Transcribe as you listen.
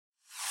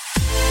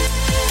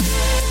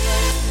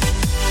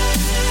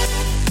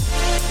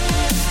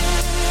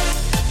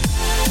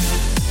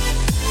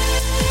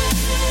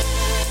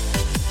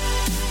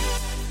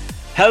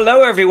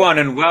Hello, everyone,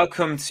 and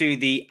welcome to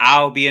the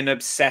Albion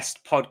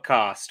Obsessed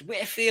podcast.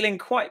 We're feeling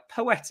quite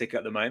poetic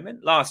at the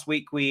moment. Last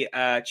week, we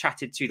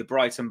chatted to the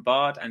Brighton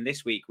Bard, and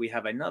this week, we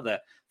have another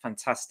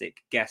fantastic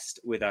guest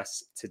with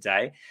us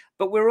today.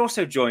 But we're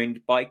also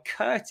joined by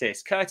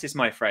Curtis. Curtis,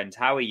 my friend,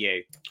 how are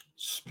you?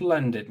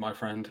 Splendid, my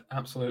friend.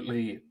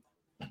 Absolutely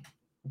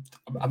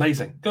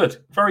amazing.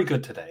 Good. Very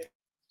good today.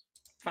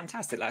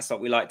 Fantastic. That's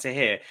what we like to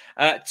hear.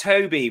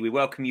 Toby, we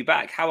welcome you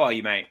back. How are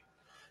you, mate?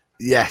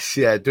 Yes,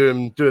 yeah,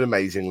 doing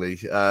amazingly.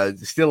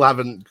 Still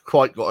haven't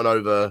quite gotten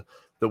over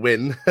the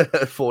win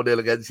 4-0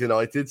 against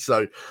United,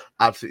 so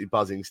absolutely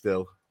buzzing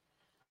still.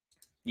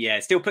 Yeah,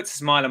 it still puts a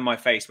smile on my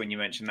face when you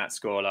mention that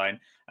scoreline.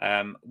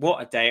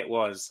 What a day it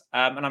was.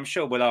 And I'm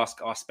sure we'll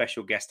ask our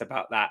special guest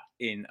about that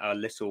in a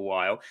little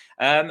while.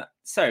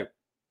 So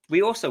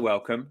we also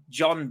welcome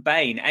John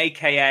Bain,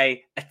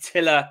 aka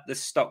Attila the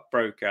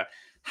Stockbroker.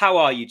 How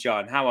are you,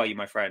 John? How are you,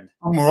 my friend?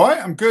 I'm all right.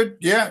 I'm good.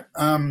 Yeah.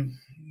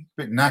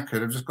 Bit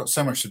knackered. I've just got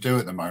so much to do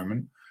at the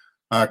moment.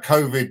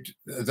 COVID,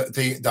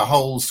 the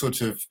whole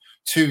sort of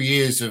 2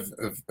 years of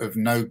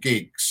no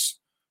gigs.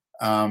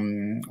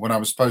 When I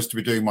was supposed to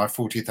be doing my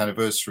 40th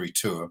anniversary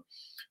tour,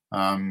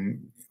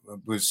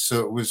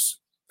 was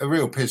a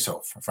real piss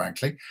off,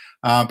 frankly.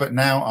 But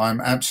now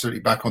I'm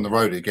absolutely back on the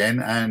road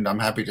again, and I'm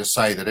happy to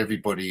say that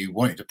everybody who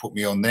wanted to put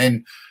me on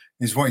then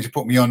is wanting to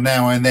put me on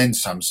now and then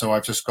some. So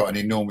I've just got an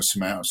enormous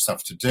amount of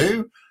stuff to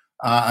do.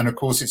 And of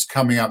course, it's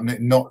coming up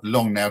not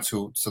long now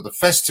to the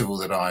festival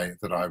that I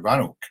run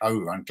or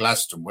co-run,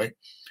 Glastonbury,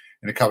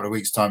 in a couple of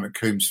weeks' time at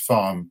Coombs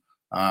Farm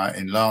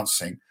in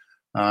Lancing.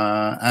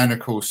 And of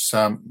course,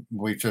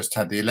 we've just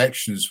had the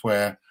elections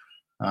where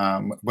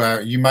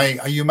you may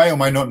or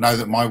may not know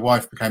that my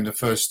wife became the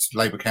first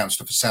Labour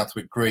councillor for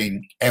Southwick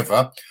Green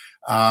ever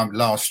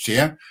last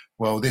year.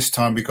 Well, this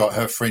time we got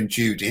her friend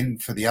Jude in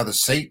for the other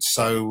seat.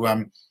 So,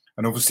 and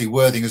obviously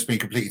Worthing has been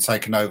completely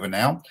taken over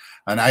now,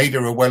 and Ada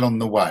are well on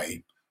the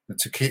way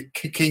to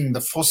kicking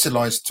the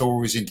fossilised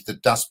Tories into the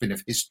dustbin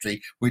of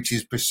history, which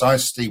is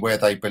precisely where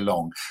they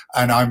belong.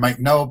 And I make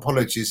no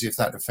apologies if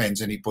that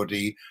offends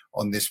anybody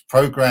on this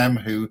programme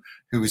who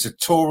is a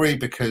Tory,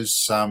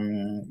 because,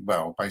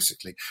 well,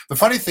 basically, the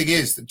funny thing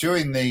is that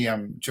during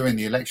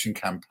the election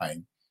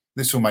campaign,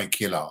 this will make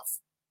you laugh.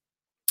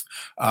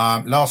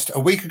 A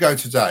week ago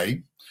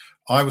today,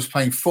 I was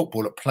playing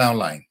football at Plough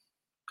Lane.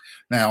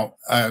 Now,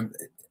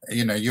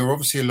 you're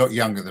obviously a lot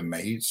younger than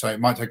me, so it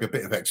might take a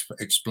bit of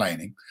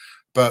explaining.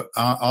 But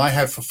I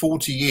have, for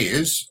 40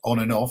 years, on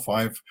and off,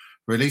 I've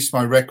released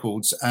my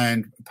records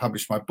and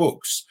published my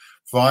books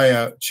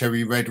via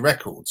Cherry Red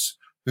Records,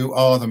 who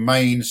are the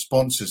main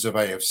sponsors of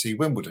AFC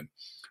Wimbledon.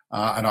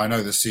 And I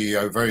know the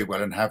CEO very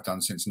well and have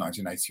done since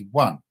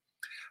 1981.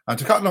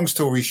 To cut a long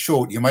story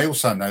short, you may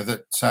also know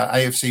that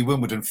AFC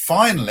Wimbledon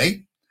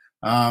finally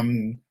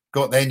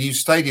got their new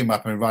stadium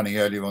up and running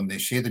earlier on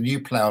this year, the new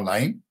Plough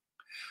Lane,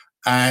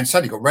 and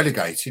sadly got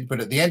relegated.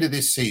 But at the end of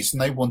this season,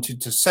 they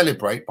wanted to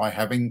celebrate by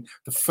having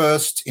the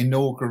first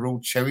inaugural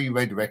Cherry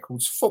Red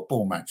Records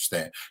football match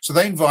there. So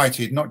they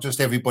invited not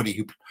just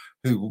everybody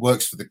who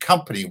works for the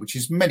company, which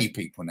is many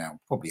people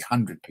now, probably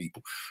 100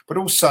 people, but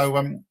also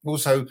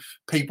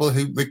people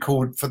who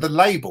record for the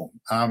label.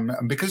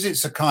 And because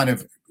it's a kind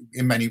of,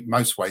 in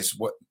most ways,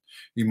 what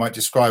you might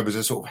describe as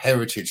a sort of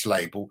heritage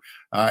label,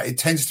 it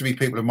tends to be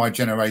people of my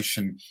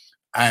generation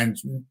and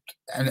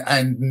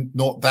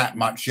not that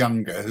much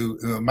younger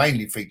who are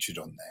mainly featured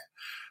on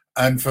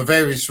there. And for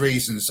various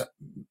reasons,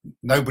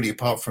 nobody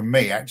apart from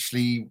me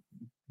actually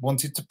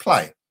wanted to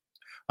play.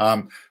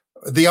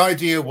 The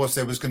idea was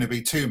there was going to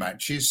be 2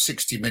 matches,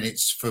 60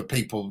 minutes for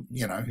people,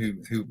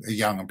 who are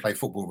young and play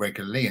football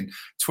regularly, and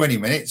 20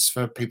 minutes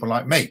for people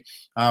like me.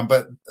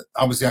 But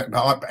I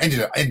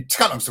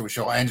cut long story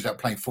short, I ended up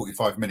playing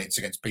 45 minutes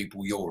against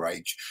people your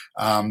age,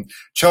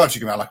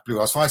 charging around like a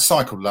blue-ass fly. I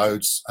cycled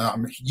loads.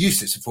 I'm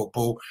useless at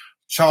football,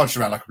 charged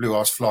around like a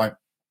blue-ass fly.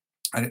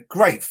 And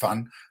great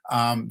fun.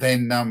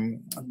 Then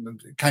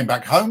came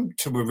back home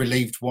to a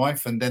relieved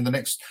wife, and then in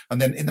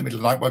the middle of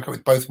the night woke up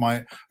with both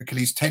my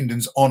Achilles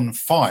tendons on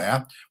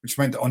fire, which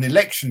meant that on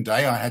election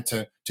day I had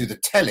to do the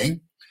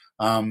telling.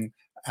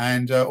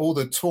 And all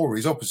the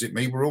Tories opposite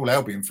me were all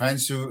Albion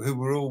fans who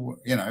were all,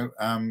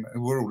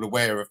 who were all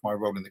aware of my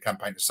role in the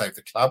campaign to save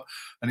the club,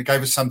 and it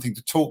gave us something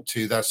to talk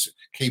to, thus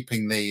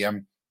keeping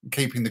the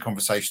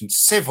conversation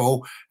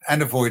civil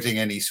and avoiding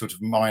any sort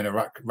of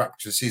minor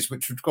ruptuses,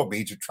 which would got me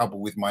into trouble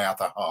with my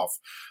other half,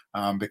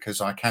 because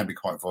I can be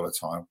quite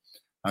volatile.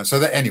 So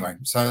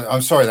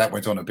I'm sorry that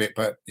went on a bit,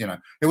 but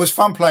it was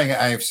fun playing at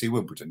AFC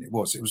Wimbledon. It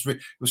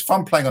was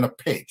fun playing on a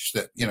pitch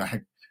that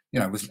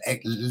was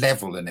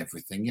level and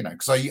everything.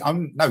 Because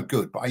I'm no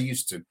good, but I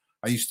used to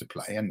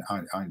play, and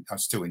I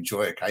still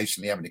enjoy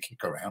occasionally having a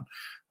kick around,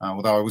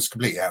 although I was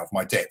completely out of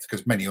my depth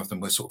because many of them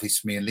were sort of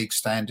Isthmian League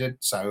standard,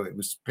 so it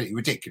was pretty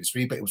ridiculous,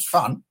 really, but it was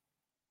fun.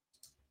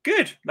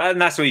 Good, and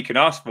that's all you can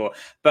ask for.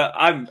 But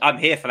I'm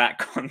here for that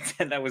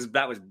content. That was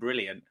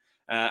brilliant,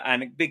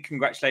 and a big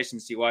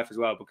congratulations to your wife as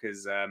well,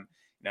 because a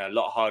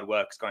lot of hard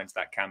work has gone into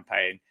that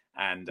campaign,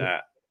 and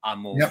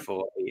I'm all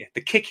for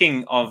the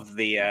kicking of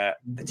the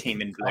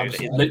team in blue. I was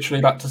literally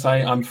about to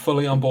say I'm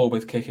fully on board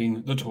with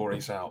kicking the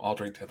Tories out. I'll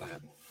drink to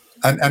that.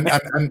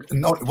 And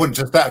not wasn't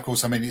just that, of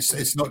course. I mean,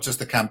 it's not just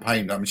the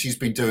campaign. I mean, she's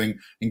been doing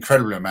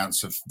incredible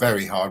amounts of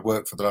very hard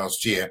work for the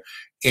last year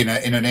in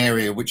an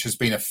area which has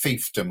been a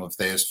fiefdom of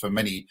theirs for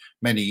many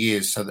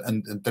years. So,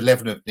 and the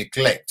level of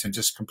neglect and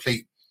just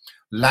complete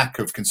lack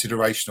of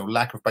consideration, or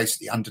lack of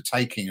basically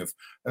undertaking of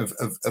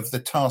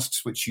the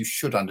tasks which you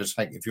should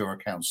undertake if you're a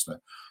councillor.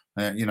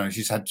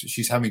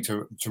 She's having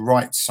to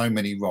right so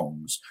many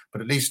wrongs,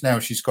 but at least now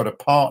she's got a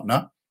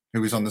partner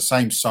who is on the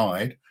same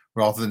side,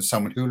 rather than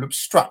someone who will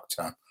obstruct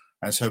her,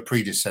 as her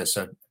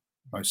predecessor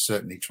most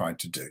certainly tried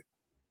to do.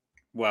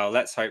 Well,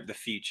 let's hope the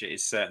future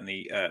is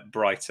certainly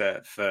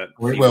brighter for. It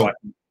will.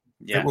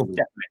 Yeah, it will be.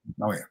 Definitely.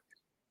 Oh yeah,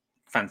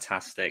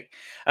 fantastic.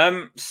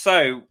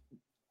 So,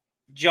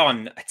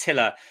 John,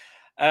 Attila,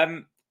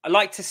 I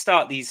like to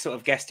start these sort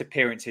of guest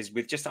appearances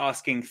with just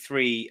asking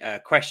 3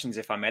 questions,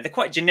 if I may. They're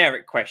quite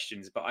generic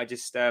questions, but I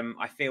just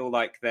I feel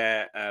like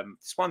they're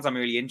ones I'm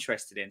really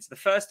interested in. So the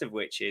first of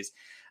which is,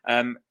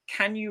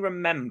 can you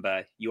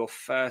remember your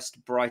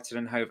first Brighton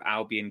and Hove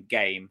Albion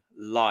game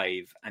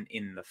live and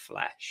in the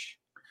flesh?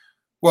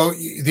 Well,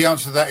 the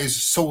answer to that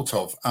is sort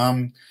of.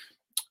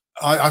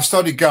 I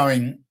started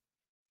going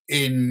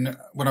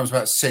when I was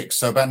about 6,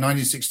 so about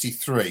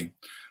 1963.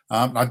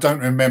 I don't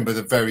remember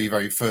the very,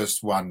 very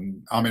first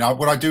one. I mean,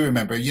 what I do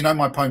remember,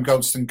 my poem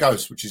Goldstone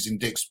Ghost, which is in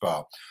Dick's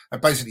Bar, it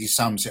basically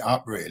sums it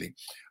up, really.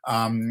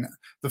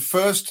 The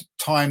first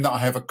time that I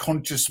have a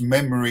conscious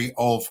memory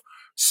of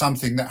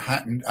something that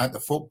happened at the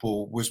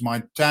football was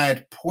my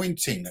dad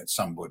pointing at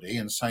somebody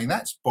and saying,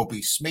 "That's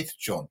Bobby Smith,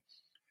 John.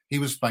 He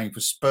was playing for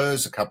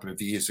Spurs a couple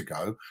of years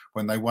ago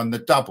when they won the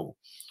double."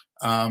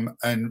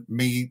 And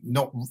me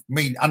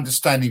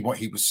understanding what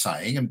he was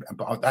saying,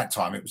 but at that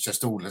time it was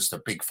just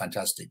a big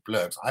fantastic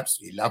blurb. I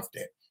absolutely loved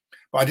it,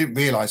 but I didn't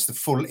realise the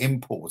full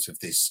import of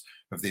this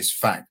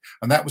fact.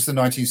 And that was the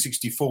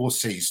 1964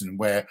 season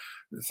where,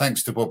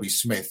 thanks to Bobby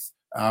Smith,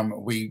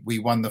 we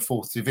won the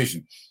 4th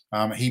division.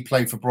 He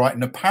played for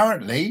Brighton.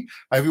 Apparently,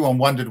 everyone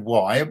wondered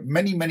why.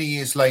 Many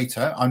years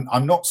later,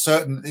 I'm not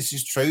certain that this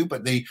is true,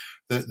 but the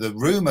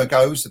rumour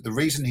goes that the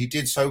reason he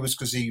did so was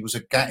because he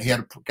had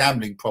a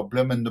gambling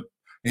problem, and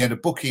he had a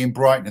bookie in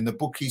Brighton, and the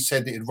bookie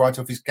said that he'd write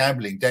off his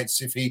gambling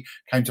debts if he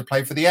came to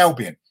play for the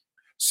Albion.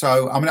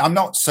 So, I mean, I'm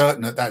not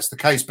certain that that's the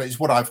case, but it's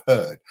what I've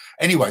heard.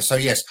 Anyway, so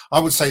yes, I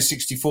would say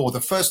 64.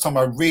 The first time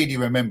I really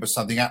remember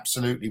something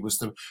absolutely was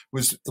the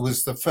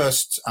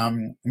first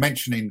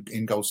mention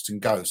in Goldstone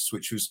Ghosts,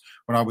 which was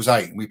when I was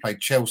 8 and we played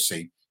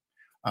Chelsea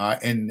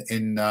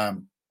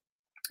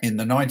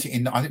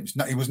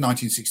it was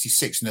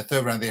 1966 in the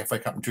 3rd round of the FA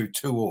Cup and drew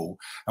 2-2,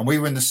 and we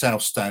were in the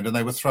south stand and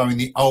they were throwing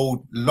the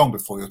old, long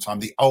before your time,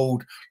 the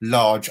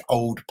large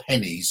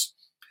pennies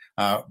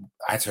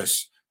at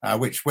us,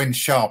 which when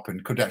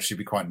sharpened could actually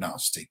be quite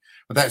nasty.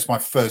 But that's my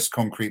first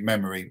concrete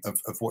memory of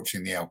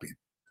watching the Albion.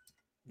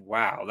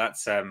 Wow,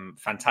 that's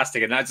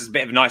fantastic, and that's a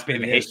nice bit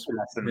of a history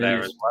lesson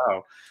there as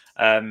well.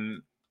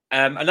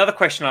 Another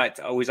question I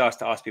always ask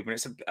people, and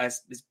it's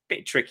a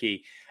bit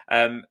tricky.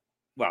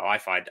 Well, I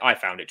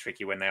found it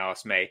tricky when they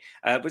asked me.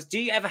 Was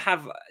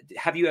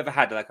have you ever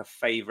had like a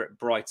favourite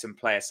Brighton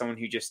player, someone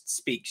who just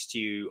speaks to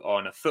you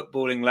on a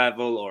footballing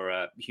level or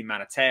a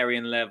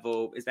humanitarian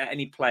level? Is there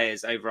any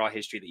players over our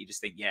history that you just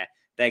think, yeah,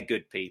 they're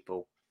good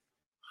people?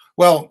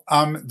 Well,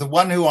 the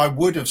one who I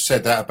would have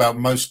said that about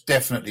most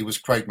definitely was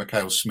Craig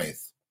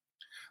McHale-Smith,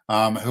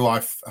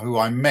 who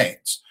I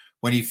met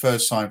when he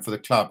first signed for the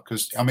club.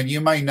 Because I mean, you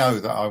may know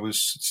that I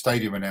was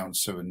stadium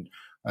announcer and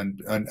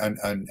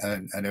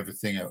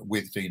everything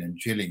with Dean and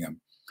Gillingham,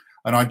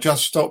 and I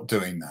just stopped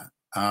doing that.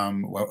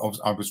 Well,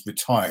 I was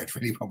retired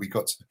really when we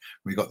got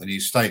the new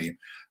stadium.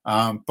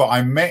 But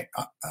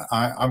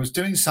I was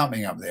doing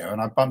something up there,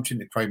 and I bumped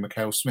into Craig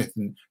McHale-Smith,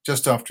 and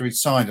just after he'd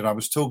signed, and I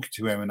was talking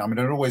to him, and I mean,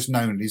 I'd always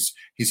known his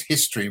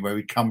history, where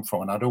he'd come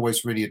from, and I'd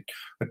always really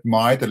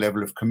admired the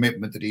level of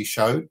commitment that he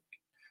showed.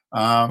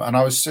 And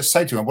I was just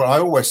saying to him, what I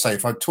always say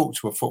if I talk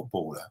to a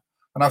footballer,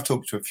 and I've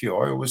talked to a few,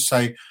 I always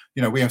say,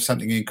 we have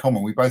something in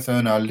common. We both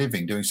earn our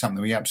living doing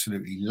something we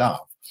absolutely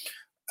love.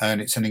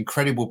 And it's an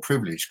incredible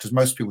privilege because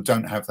most people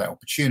don't have that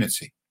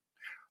opportunity.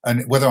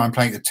 And whether I'm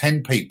playing to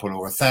 10 people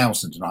or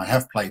 1,000, and I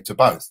have played to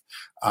both,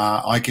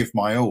 I give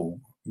my all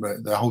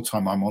the whole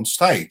time I'm on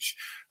stage.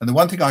 And the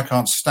one thing I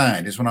can't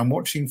stand is when I'm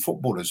watching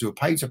footballers who are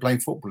paid to play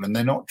football and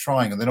they're not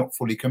trying and they're not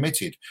fully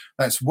committed.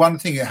 That's one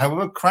thing,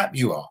 however crap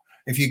you are,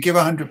 if you give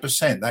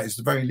 100%, that is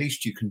the very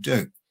least you can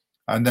do.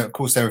 And of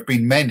course, there have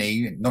been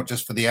many, not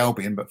just for the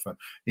Albion, but for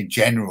in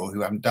general,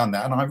 who haven't done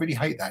that. And I really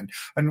hate that.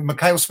 And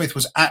McHale-Smith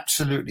was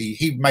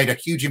he made a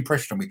huge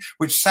impression on me,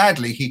 which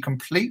sadly he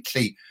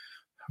completely,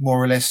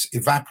 more or less,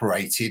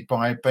 evaporated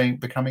by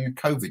becoming a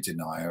COVID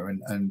denier.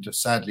 And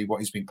sadly,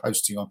 what he's been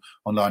posting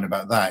online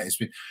about that has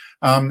been,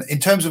 in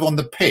terms of on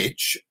the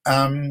pitch,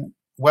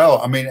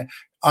 well, I mean,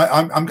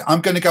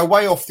 I'm going to go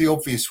way off the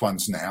obvious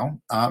ones now,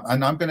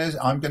 and I'm going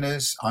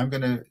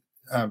to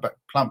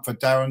plump for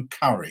Darren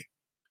Curry,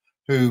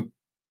 who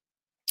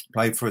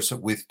played for us at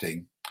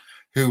Withdean,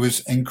 who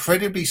was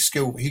incredibly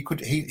skilled.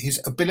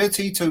 His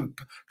ability to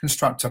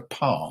construct a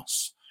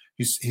pass,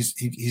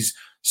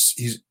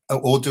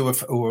 or do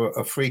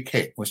a free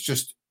kick was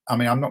just. I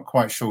mean, I'm not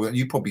quite sure.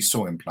 You probably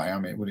saw him play. I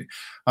mean,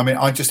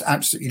 I just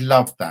absolutely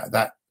loved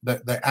that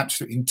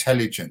absolute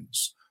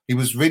intelligence. He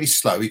was really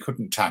slow. He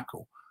couldn't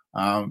tackle,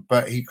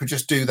 but he could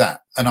just do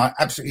that, and I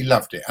absolutely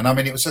loved it. And I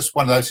mean, it was just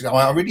one of those.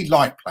 I really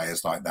like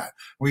players like that.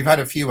 We've had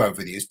a few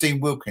over the years. Dean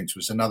Wilkins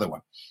was another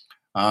one.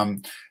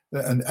 You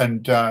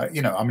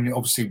know, I mean,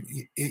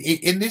 obviously,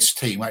 in this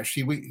team,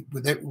 actually,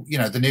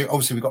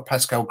 obviously we've got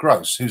Pascal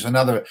Gross, who's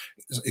another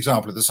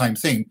example of the same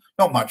thing.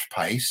 Not much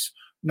pace,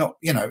 not,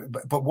 you know,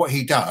 but what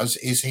he does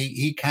is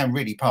he can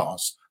really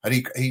pass, and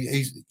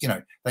he's, you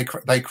know,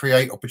 they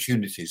create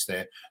opportunities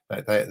there.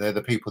 They're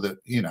the people that,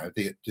 you know,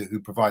 who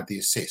provide the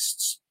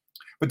assists.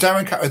 But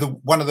Darren Curry,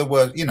 one of the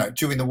worst, you know,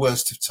 during the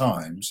worst of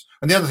times.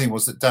 And the other thing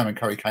was that Darren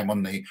Curry came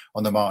on the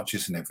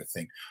marches and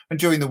everything. And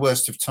during the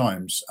worst of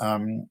times,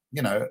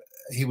 you know,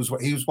 he was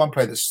one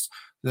player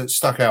that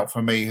stuck out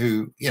for me.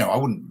 Who, you know, I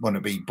wouldn't want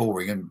to be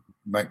boring and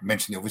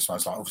mention the obvious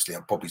ones, like obviously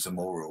Bobby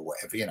Zamora or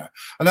whatever. You know,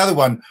 another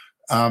one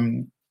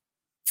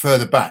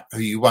further back who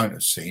you won't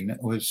have seen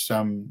was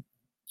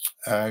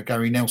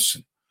Gary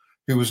Nelson,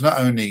 who was not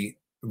only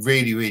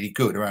really, really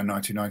good around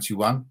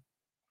 1991.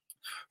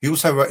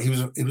 He's a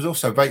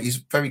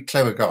very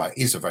clever guy.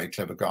 Is a very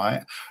clever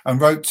guy, and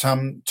wrote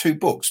 2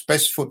 books: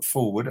 Left Foot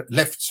Forward and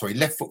Left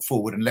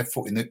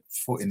Foot in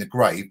the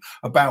Grave,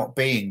 about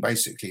being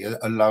basically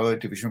a lower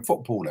division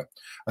footballer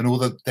and all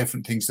the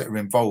different things that are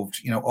involved,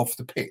 you know, off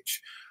the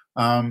pitch.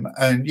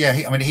 And yeah,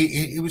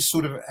 he was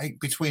sort of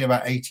between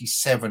about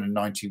 87 and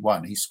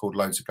 91. He scored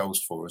loads of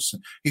goals for us,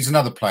 and he's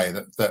another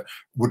player that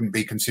wouldn't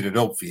be considered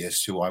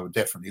obvious, who I would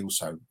definitely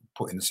also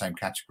put in the same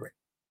category.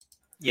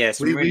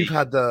 Yes, we've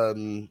had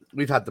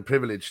the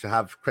privilege to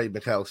have Craig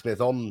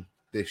Mackail-Smith on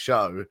this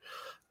show,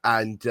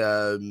 and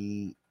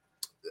I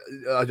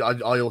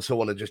also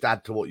want to just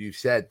add to what you've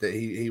said, that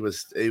he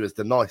was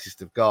the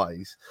nicest of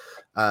guys.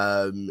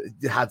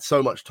 He had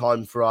so much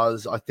time for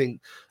us. I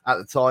think at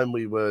the time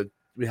we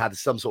had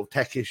some sort of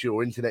tech issue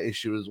or internet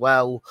issue as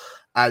well,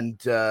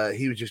 and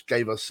he just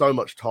gave us so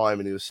much time,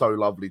 and he was so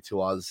lovely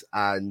to us.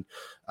 And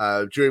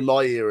during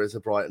my era as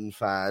a Brighton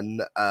fan,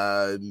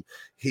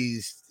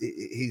 he's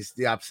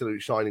the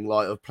absolute shining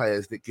light of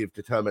players that give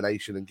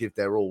determination and give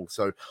their all.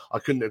 So I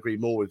couldn't agree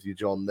more with you,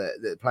 John,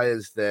 that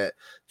players that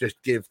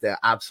just give their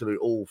absolute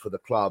all for the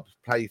club,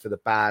 play for the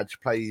badge,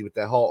 play with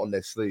their heart on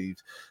their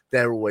sleeves,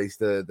 they're always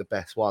the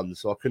best ones.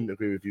 So I couldn't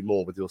agree with you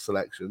more with your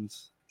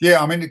selections. Yeah,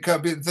 I mean,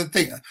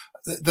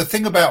 the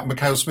thing about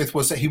Mackail-Smith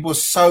was that he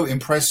was so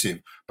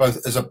impressive,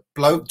 both as a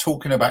bloke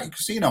talking about,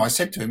 because, you know, I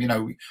said to him, you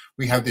know,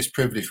 we have this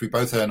privilege, we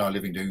both earn our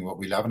living doing what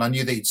we love, and I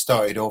knew that he'd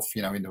started off,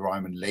 you know, in the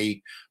Ryman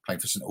League, playing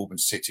for St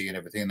Albans City and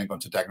everything, and then gone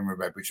to Dagenham,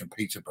 Redbridge and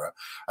Peterborough,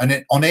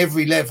 and on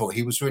every level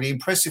he was really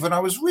impressive. And I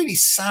was really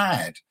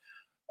sad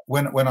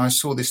when I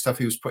saw this stuff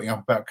he was putting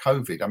up about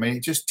COVID. I mean,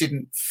 it just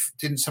didn't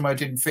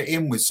fit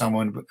in with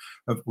someone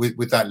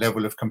with that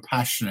level of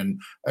compassion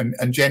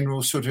and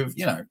general sort of,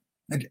 you know,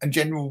 and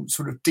general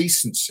sort of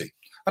decency.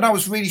 And I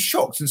was really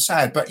shocked and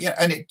sad, but yeah,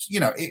 and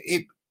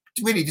it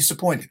really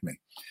disappointed me.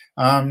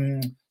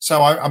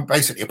 So I'm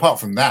basically, apart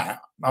from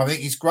that, I think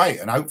he's great,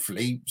 and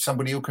hopefully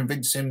somebody will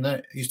convince him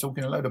that he's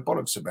talking a load of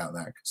bollocks about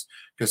that,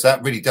 because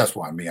that really does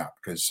wind me up,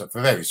 because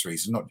for various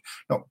reasons,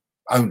 not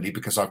only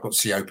because I've got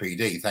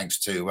COPD thanks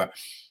to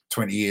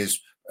 20 years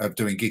of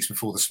doing gigs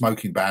before the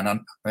smoking ban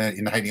and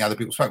inhaling other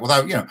people's smoke.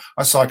 Although, you know,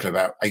 I cycle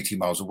about 80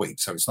 miles a week,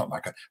 so it's not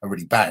like a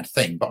really bad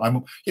thing. But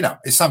you know,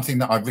 it's something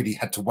that I really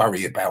had to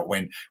worry about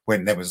when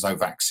there was no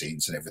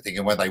vaccines and everything.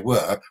 And when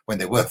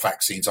there were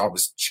vaccines, I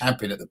was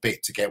champing at the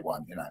bit to get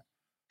one. You know.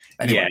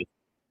 Anyway.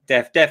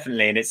 Yeah,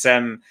 definitely. And it's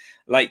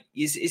like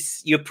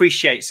you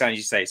appreciate, as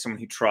you say, someone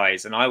who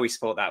tries. And I always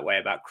thought that way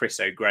about Chris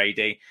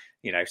O'Grady.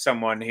 You know,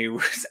 someone who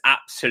was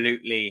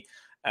absolutely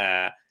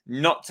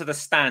not to the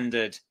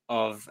standard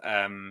of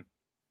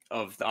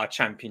our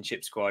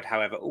championship squad.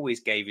 However, always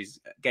gave his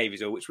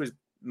all, which was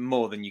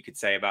more than you could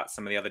say about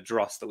some of the other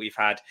dross that we've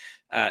had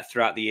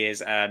throughout the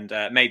years. And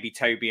maybe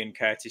Toby and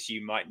Curtis,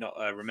 you might not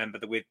remember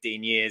the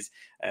Withdean years,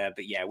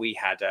 but yeah, we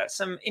had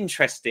some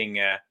interesting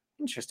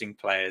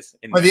players.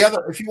 Well,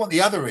 if you want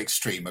the other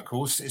extreme, of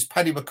course, is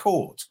Paddy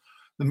McCourt,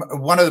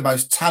 one of the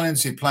most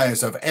talented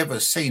players I've ever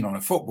seen on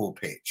a football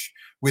pitch.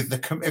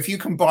 If you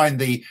combine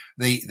the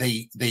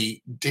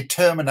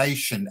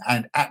determination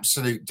and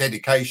absolute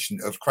dedication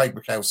of Craig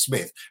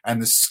Mackail-Smith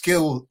and the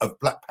skill of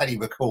Paddy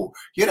McCourt,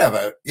 you'd have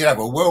a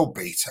world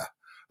beater.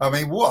 I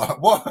mean,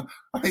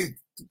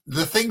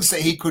 the things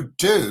that he could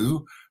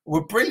do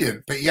were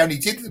brilliant, but he only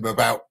did them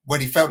about, when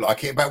he felt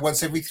like it, about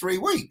once every 3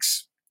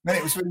 weeks. And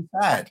it was really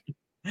sad.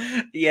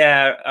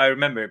 Yeah, I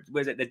remember.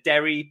 Was it the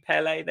Derry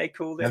Pele they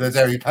called it? Yeah, the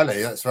Derry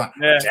Pele, that's right.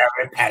 Yeah.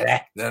 Derry Pele.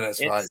 No,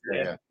 that's right.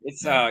 Yeah.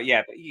 It's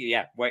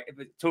Wait,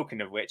 but talking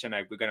of which, I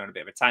know we're going on a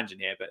bit of a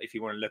tangent here, but if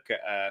you want to look at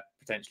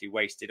potentially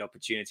wasted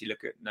opportunity,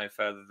 look at no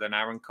further than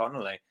Aaron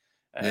Connolly.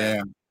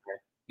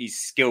 he's a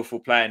skillful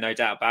player, no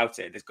doubt about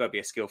it. There's got to be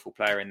a skillful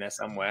player in there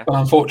somewhere. But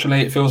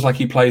unfortunately, it feels like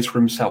he plays for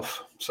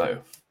himself. So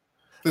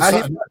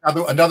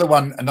another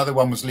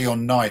one was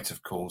Leon Knight,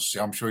 of course.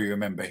 I'm sure you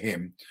remember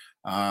him.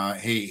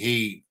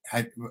 He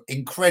had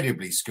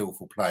incredibly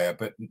skillful player,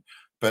 but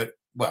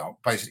well,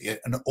 basically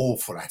an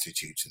awful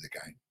attitude to the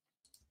game.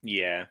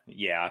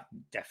 Yeah,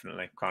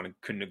 definitely.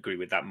 Couldn't agree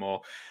with that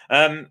more.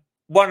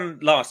 One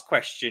last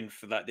question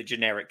for the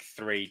generic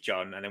three,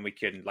 John, and then we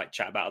can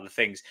chat about other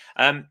things.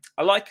 I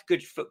like a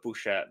good football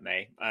shirt,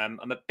 mate. I'm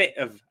a bit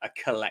of a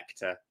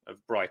collector of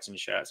Brighton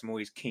shirts. I'm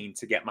always keen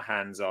to get my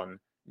hands on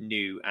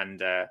new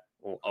and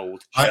or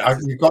old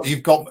shirts.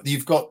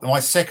 You've got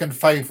my second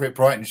favourite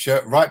Brighton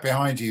shirt right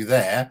behind you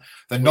there,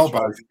 the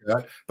Nobbo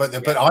shirt.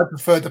 But I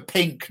prefer the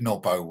pink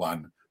Nobbo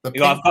one. I've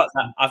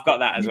got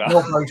that as well.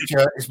 Nobbo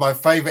shirt is my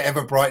favourite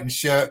ever Brighton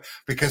shirt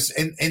because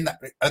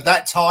at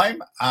that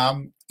time,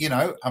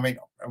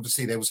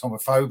 obviously there was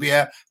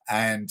homophobia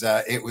and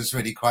it was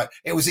really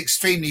it was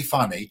extremely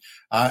funny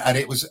and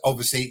it was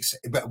obviously.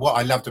 But what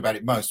I loved about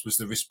it most was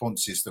the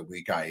responses that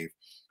we gave.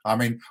 I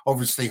mean,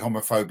 obviously,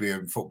 homophobia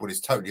in football is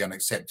totally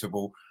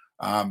unacceptable.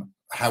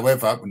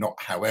 However,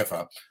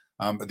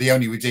 the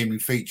only redeeming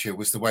feature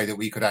was the way that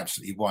we could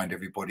absolutely wind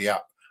everybody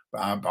up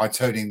by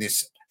turning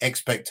this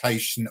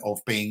expectation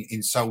of being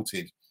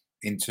insulted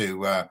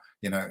into,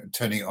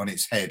 turning it on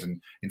its head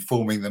and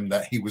informing them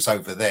that he was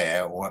over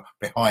there or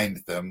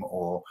behind them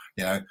or,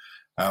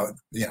 all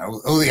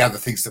the other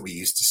things that we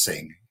used to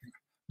sing.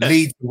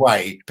 Lead the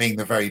way, being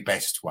the very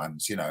best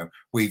ones.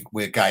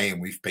 We're gay and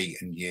we've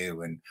beaten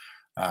you and.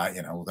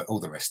 All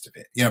the rest of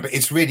it, but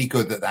it's really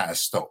good that has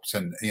stopped,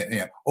 and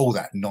all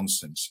that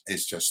nonsense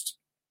is just,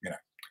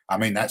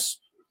 that's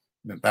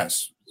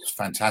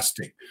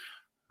fantastic,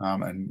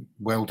 and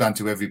well done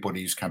to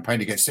everybody who's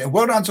campaigned against it. And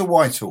well done to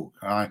Whitehall.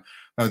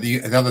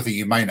 The other thing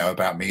you may know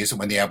about me is that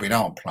when the Albion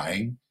aren't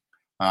playing,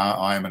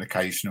 I am an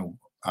occasional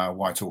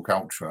Whitehall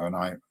ultra, and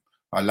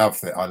I love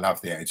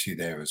the attitude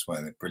there as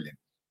well. They're brilliant.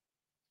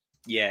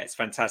 Yeah, it's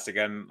fantastic.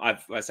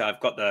 I've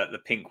got the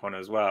pink one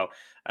as well,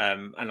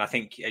 and I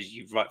think, as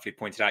you've rightfully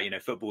pointed out,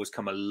 football has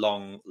come a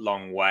long,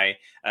 long way.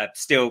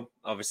 Still,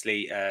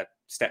 obviously,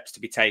 steps to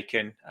be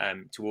taken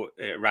to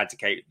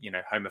eradicate,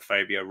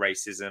 homophobia,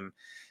 racism,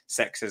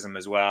 sexism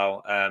as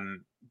well.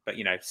 But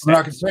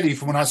I can tell you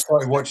from when I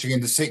started watching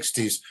in the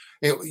 '60s,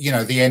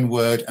 the N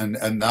word and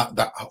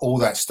that all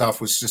that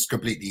stuff was just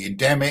completely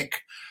endemic,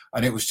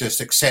 and it was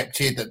just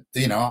accepted that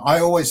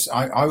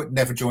I would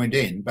never joined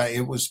in, but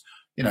it was.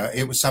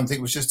 It was something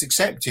that was just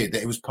accepted,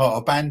 that it was part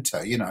of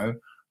banter,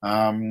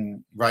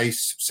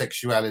 race,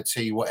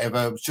 sexuality,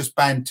 whatever. It was just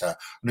banter.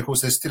 And of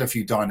course, there's still a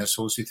few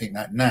dinosaurs who think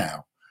that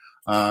now.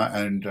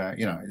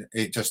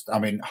 It just,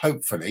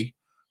 hopefully,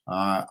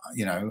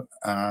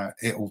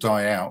 it will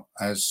die out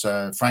as,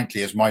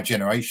 frankly, as my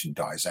generation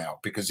dies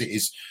out, because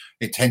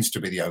it tends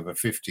to be the over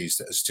 50s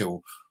that are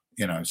still,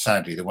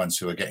 sadly, the ones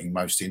who are getting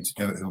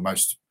who are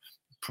most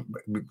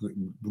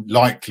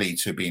likely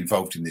to be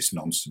involved in this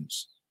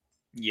nonsense.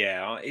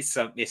 Yeah, it's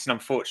an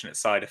unfortunate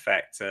side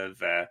effect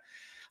of.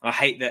 I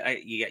hate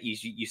that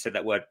you said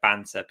that word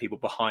banter. People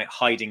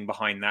hiding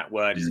behind that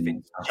word is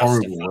a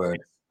horrible word.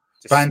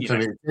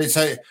 Banter. It's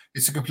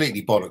a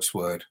completely bollocks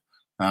word.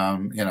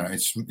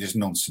 It's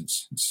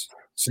nonsense.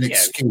 It's an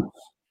excuse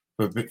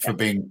for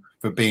being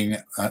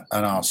an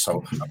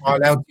arsehole. Am I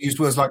allowed to use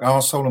words like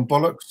arsehole and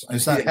bollocks?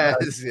 Is that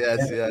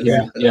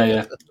yes.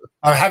 Yeah.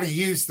 I haven't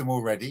used them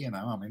already.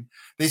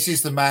 This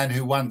is the man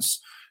who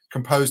once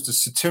composed a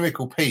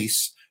satirical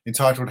piece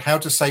entitled "How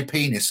to Say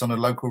Penis on a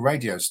Local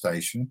Radio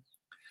Station,"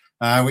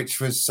 which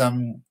was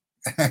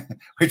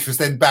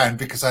then banned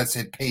because I'd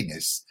said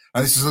penis.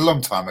 And this was a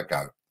long time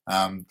ago,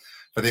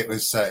 but it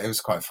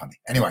was quite funny.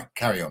 Anyway,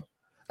 carry on.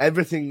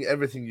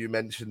 Everything you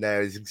mentioned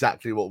there is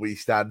exactly what we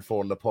stand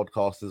for on the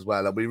podcast as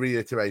well, and we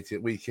reiterate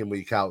it week in,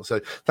 week out. So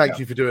thank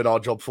you for doing our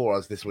job for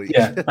us this week.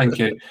 Yeah, thank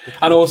you.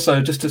 And also,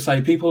 just to say,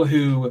 people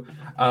who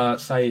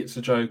say it's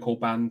a joke or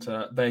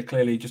banter, they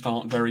clearly just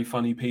aren't very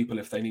funny people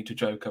if they need to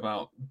joke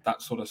about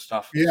that sort of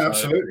stuff. Yeah,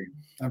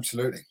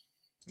 absolutely.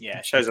 Yeah,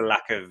 it shows a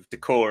lack of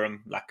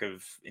decorum, lack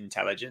of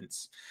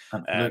intelligence,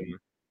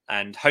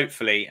 and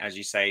hopefully, as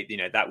you say,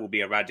 that will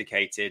be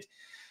eradicated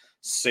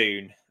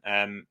soon.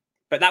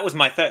 But that was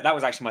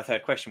actually my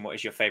third question. What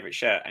is your favorite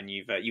shirt? And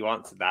you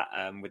answered that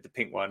with the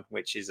pink one,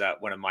 which is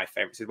one of my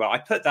favorites as well. I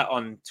put that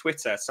on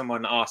Twitter.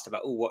 Someone asked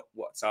about,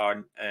 what's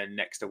our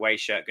next away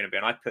shirt going to be?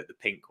 And I put the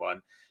pink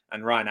one.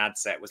 And Ryan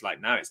Adset was like,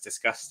 no, it's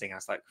disgusting. I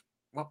was like,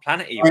 what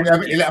planet are you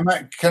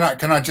on?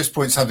 Can I just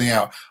point something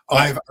out?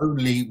 I've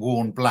only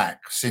worn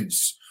black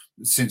since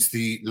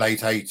the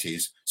late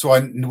 80s, so I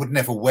would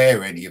never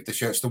wear any of the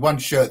shirts. The one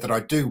shirt that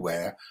I do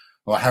wear,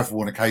 or I have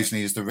worn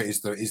occasionally, is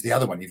the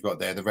other one you've got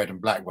there, the red and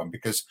black one,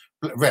 because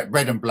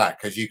red and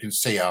black, as you can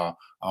see, are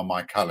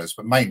my colours,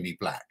 but mainly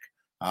black.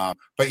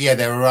 But yeah,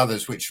 there are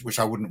others which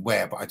I wouldn't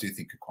wear, but I do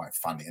think are quite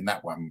funny, and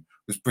that one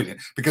was brilliant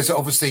because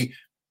obviously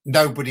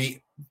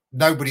nobody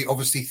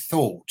obviously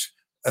thought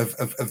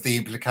of the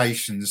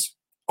implications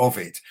of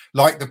it,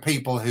 like the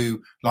people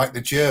who, like the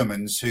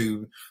Germans,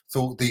 who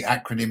thought the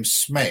acronym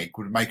SMEG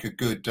would make a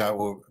good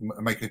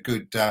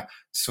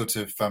sort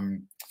of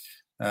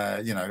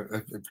a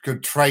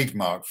good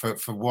trademark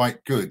for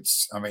white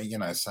goods. I mean,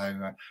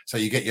 so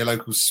you get your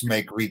local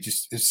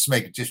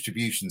SMEG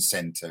distribution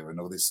centre and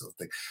all this sort of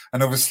thing.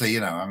 And obviously,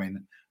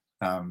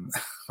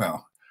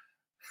 well,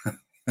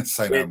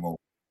 say no more.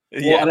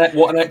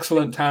 What an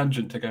excellent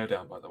tangent to go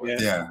down, by the way.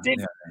 Yeah.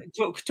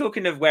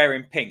 Talking of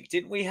wearing pink,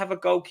 didn't we have a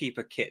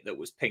goalkeeper kit that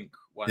was pink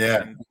once?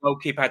 Yeah. And the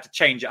goalkeeper had to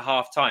change at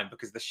half time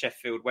because the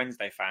Sheffield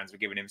Wednesday fans were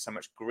giving him so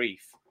much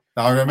grief.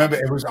 I remember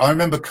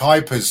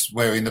Kuipers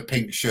wearing the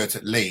pink shirt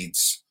at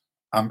Leeds.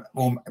 I'm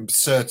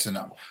certain.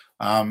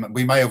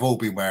 We may have all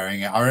been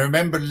wearing it. I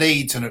remember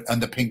Leeds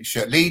and the pink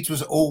shirt. Leeds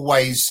was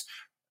always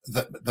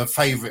the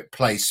favourite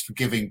place for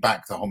giving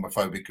back the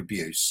homophobic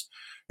abuse,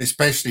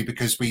 especially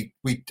because we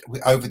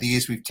over the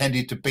years we've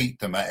tended to beat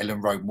them at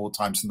Ellen Road more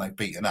times than they've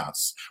beaten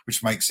us,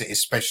 which makes it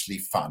especially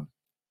fun.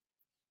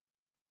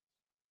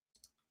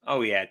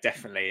 Oh yeah,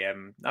 definitely.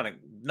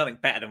 Nothing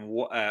better than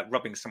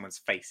rubbing someone's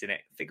face in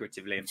it,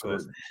 figuratively, of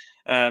course.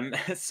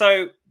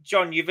 So,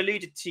 John, you've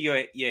alluded to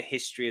your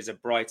history as a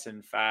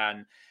Brighton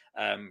fan,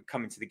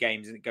 coming to the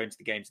games and going to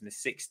the games in the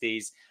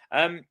 60s.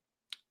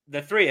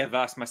 The three of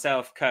us,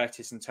 myself,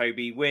 Curtis, and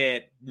Toby,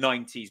 we're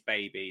 90s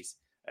babies,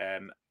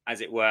 as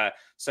it were.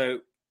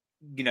 So,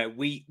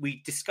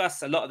 we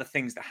discuss a lot of the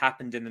things that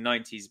happened in the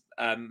 90s,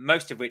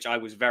 most of which I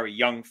was very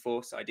young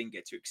for, so I didn't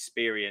get to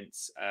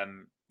experience,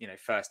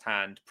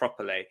 firsthand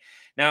properly.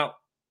 Now,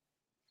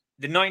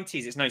 the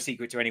 90s, it's no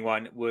secret to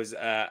anyone, was,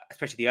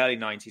 especially the early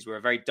 90s, were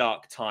a very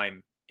dark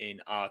time in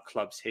our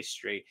club's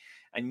history.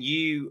 And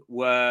you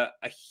were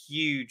a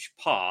huge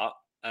part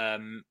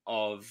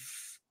of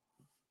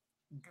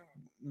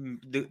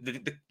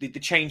the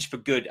change for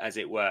good, as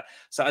it were.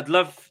 So I'd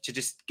love to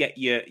just get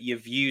your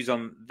views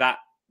on that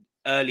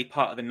early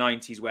part of the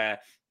 90s where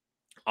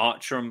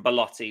Archer and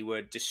Belotti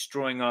were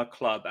destroying our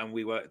club, and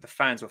the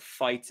fans were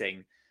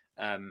fighting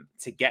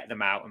to get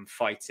them out and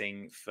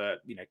fighting for,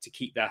 to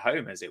keep their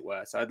home, as it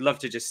were. So I'd love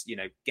to just,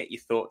 get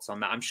your thoughts on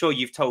that. I'm sure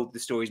you've told the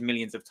stories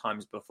millions of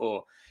times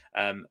before,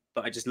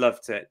 but I just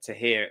love to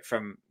hear it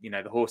from,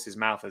 the horse's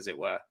mouth, as it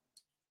were.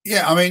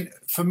 Yeah, I mean,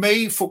 for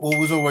me, football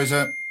was always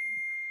a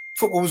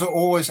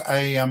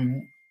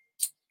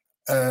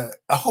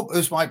hobby. It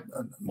was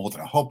more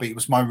than a hobby. It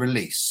was my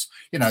release.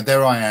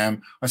 There I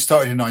am. I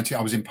started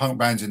I was in punk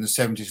bands in the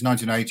 70s.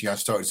 1980, I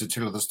started as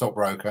Attila the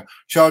Stockbroker,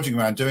 charging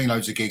around, doing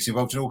loads of gigs,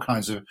 involved in all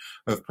kinds of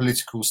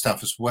political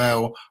stuff as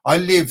well. I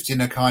lived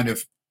in a kind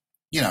of,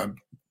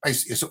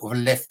 basically a sort of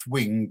a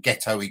left-wing,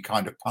 ghetto-y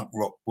kind of punk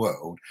rock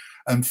world.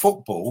 And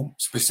football,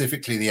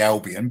 specifically the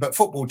Albion, but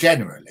football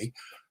generally,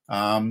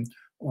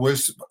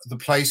 was the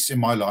place in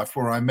my life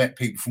where I met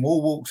people from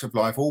all walks of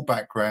life, all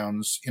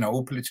backgrounds,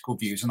 all political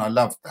views, and I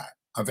loved that.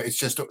 It's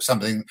just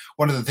something,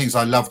 one of the things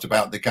I loved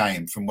about the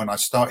game from when I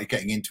started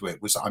getting into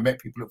it was that I met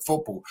people at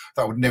football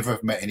that I would never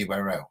have met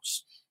anywhere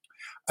else.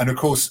 And of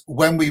course,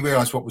 when we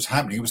realised what was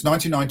happening, it was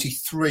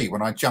 1993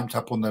 when I jumped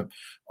up on the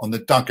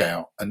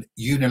dugout and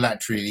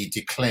unilaterally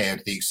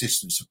declared the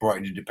existence of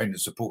Brighton Independent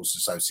Supporters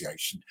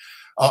Association.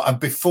 And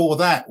before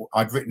that,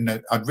 I'd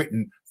written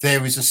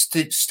there is a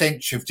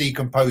stench of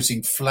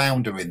decomposing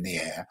flounder in the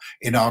air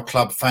in our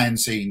club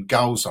fanzine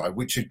Gulseye,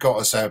 which had got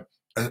us a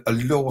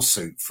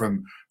lawsuit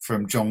from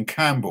John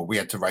Campbell. We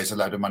had to raise a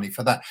load of money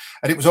for that.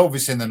 And it was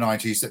obvious in the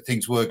 90s that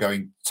things were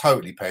going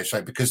totally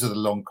pear-shaped because of the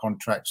long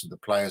contracts of the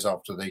players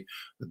after the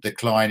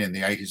decline in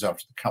the 80s,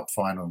 after the cup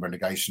final and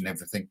relegation and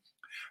everything.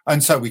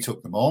 And so we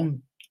took them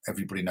on.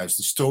 Everybody knows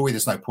the story.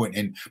 There's no point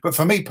in. But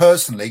for me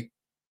personally,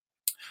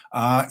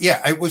 I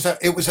had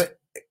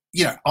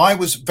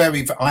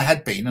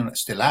been and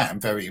still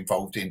am very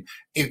involved in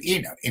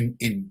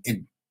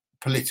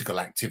political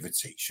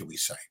activity, shall we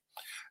say,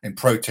 in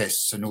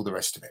protests and all the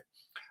rest of it.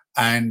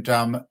 And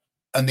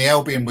the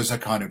Albion was a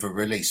kind of a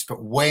release.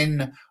 But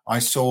when I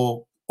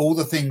saw all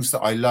the things that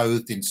I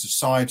loathed in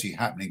society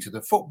happening to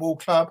the football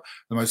club,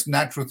 the most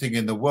natural thing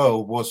in the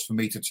world was for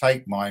me to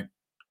take my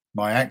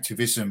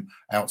activism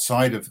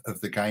outside of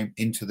the game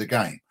into the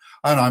game.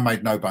 And I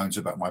made no bones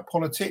about my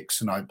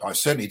politics, and I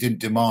certainly didn't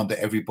demand that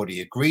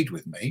everybody agreed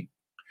with me.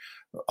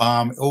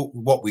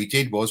 What we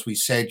did was we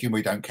said,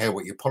 we don't care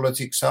what your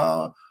politics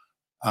are.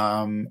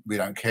 We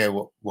don't care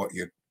what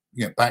your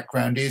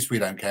background is. We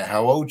don't care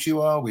how old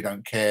you are. We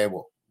don't care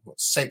what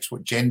sex,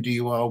 what gender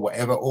you are,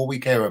 whatever. All we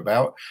care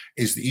about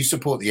is that you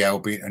support the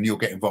Albion and you'll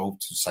get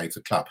involved to save the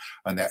club.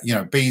 And that,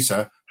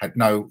 Beezer had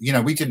no,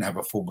 we didn't have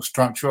a formal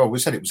structure. I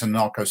always said it was an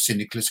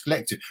anarcho-syndicalist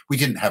collective. We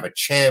didn't have a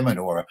chairman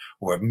or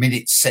a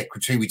minutes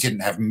secretary. We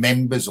didn't have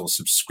members or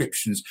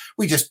subscriptions.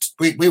 We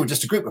were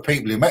just a group of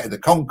people who met at the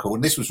Concord.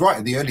 And this was right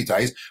in the early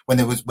days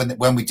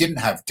when we didn't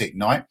have Dick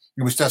Knight.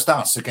 It was just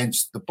us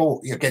against the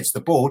board.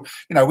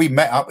 We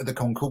met up at the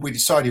Concord. We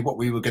decided what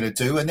we were going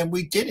to do, and then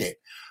we did it.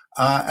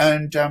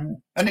 And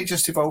it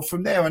just evolved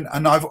from there.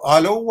 And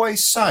I'll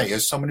always say,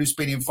 as someone who's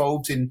been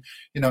involved in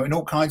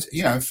all kinds,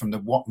 from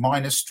the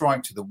miners'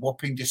 strike to the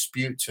Wapping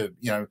dispute to,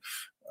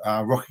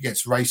 Rock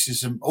Against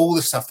Racism, all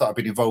the stuff that I've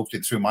been involved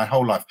in through my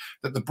whole life,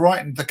 that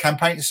the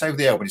campaign to save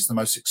the Elbow is the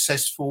most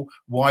successful,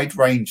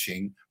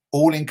 wide-ranging,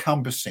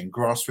 all-encompassing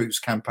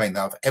grassroots campaign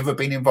that I've ever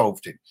been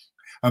involved in.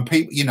 And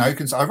people,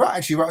 I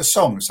actually wrote a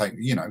song saying,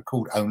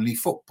 called Only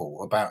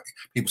Football, about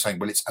people saying,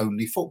 well, it's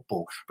only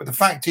football. But the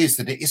fact is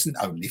that it isn't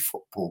only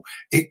football.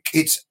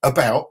 It's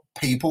about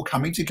people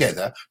coming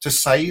together to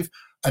save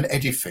an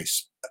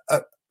edifice,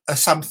 a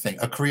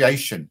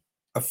creation,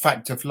 a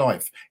fact of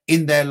life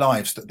in their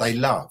lives that they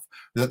love,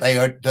 that they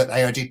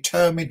are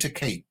determined to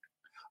keep.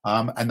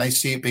 And they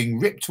see it being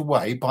ripped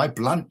away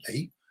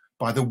bluntly,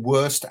 by the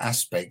worst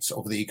aspects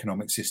of the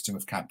economic system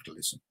of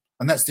capitalism.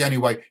 And that's the only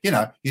way, you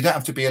don't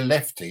have to be a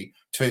lefty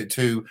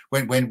to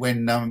when Bill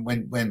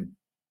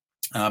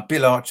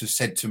Archer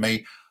said to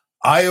me,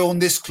 I own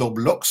this club,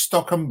 lock,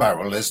 stock and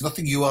barrel. There's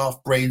nothing you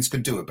half brains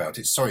can do about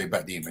it. Sorry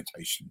about the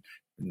imitation,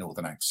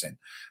 northern accent.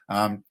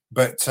 And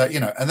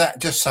that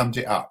just summed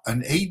it up.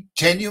 And he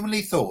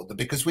genuinely thought that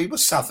because we were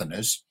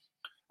Southerners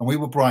and we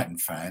were Brighton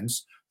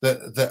fans,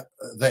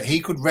 that he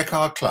could wreck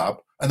our club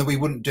and that we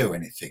wouldn't do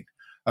anything.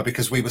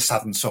 Because we were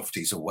Southern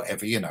softies or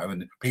whatever,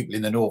 and people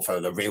in the North are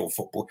the real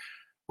football.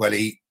 Well,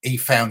 he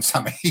found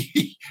something.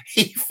 he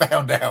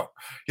found out.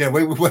 When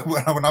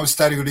I was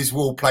standing on his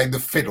wall playing the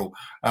fiddle,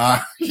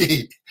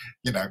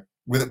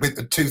 with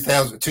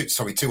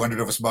the 200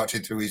 of us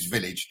marching through his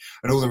village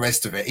and all the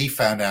rest of it, he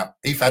found out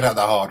the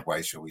hard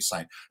way, shall we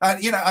say?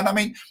 And I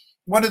mean,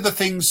 one of the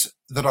things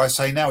that I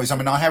say now is,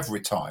 I have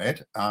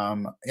retired. I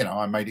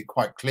made it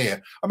quite clear.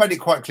 I made it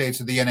quite clear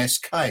to the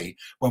NSK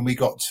when we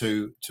got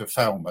to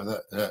Falmer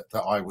that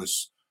I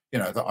was,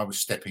 that I was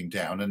stepping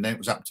down, and then it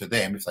was up to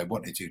them if they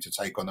wanted to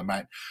take on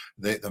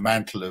the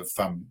mantle of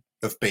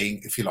being,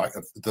 if you like,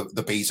 of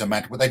the Beezer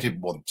mantle. But they didn't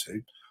want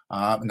to,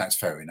 and that's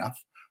fair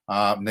enough.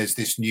 There's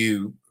this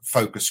new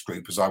focus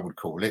group, as I would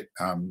call it,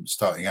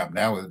 starting up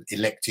now with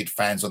elected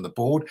fans on the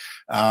board.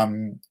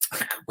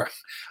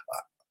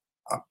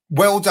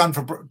 Well done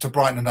to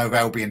Brighton and Hove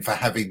Albion for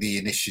having the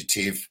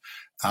initiative.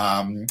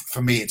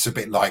 For me, it's a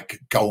bit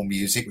like goal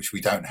music, which we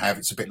don't have.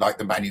 It's a bit like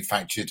the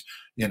manufactured,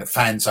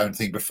 fan zone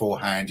thing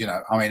beforehand.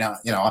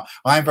 I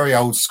am very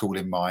old school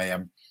in my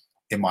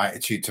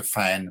attitude to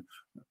fan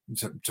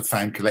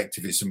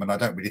collectivism, and I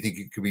don't really think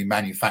it can be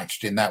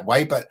manufactured in that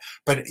way. But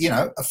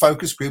a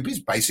focus group is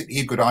basically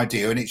a good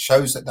idea, and it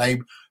shows that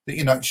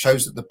it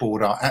shows that the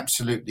board are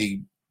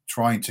absolutely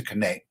trying to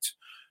connect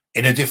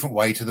in a different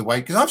way to the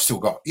way, because I've still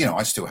got,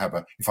 I still have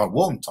if I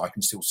want, I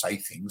can still say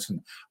things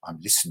and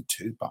I'm listened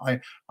to, but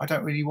I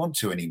don't really want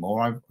to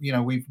anymore. I've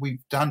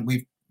done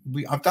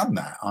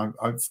that.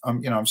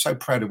 I'm so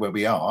proud of where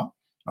we are.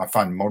 I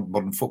find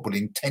modern football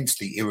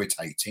intensely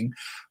irritating.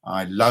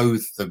 I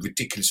loathe the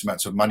ridiculous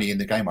amounts of money in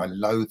the game. I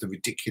loathe the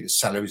ridiculous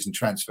salaries and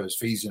transfers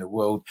fees in a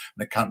world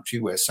and a country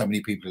where so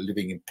many people are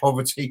living in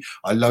poverty.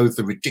 I loathe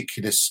the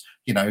ridiculous,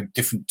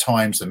 different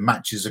times the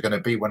matches are going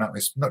to be.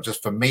 It's not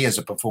just for me as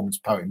a performance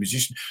poet and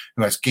musician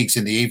who has gigs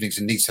in the evenings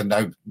and needs to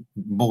know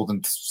more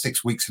than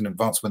 6 weeks in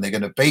advance when they're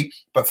going to be,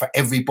 but for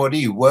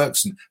everybody who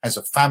works and has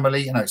a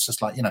family, it's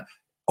just like,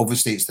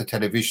 obviously it's the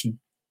television.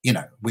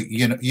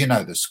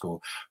 The score,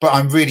 but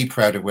I'm really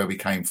proud of where we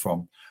came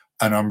from,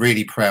 and I'm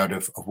really proud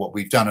of what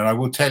we've done. And I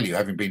will tell you,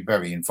 having been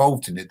very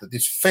involved in it, that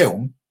this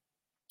film,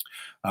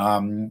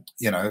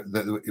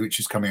 which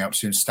is coming up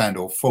soon, Stand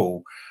or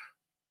Fall.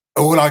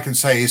 All I can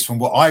say is from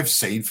what I've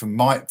seen, from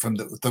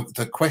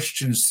the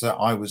questions that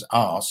I was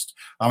asked.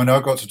 I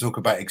got to talk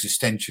about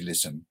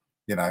existentialism,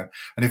 and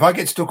if I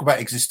get to talk about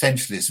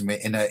existentialism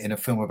in a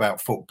film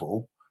about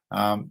football,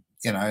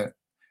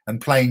 and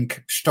playing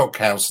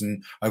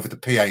Stockhausen over the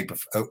PA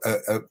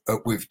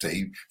with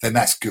Dean, then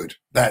that's good.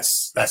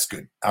 That's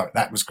good.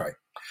 That was great.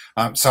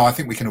 So I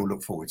think we can all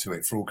look forward to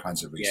it for all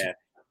kinds of reasons. Yeah,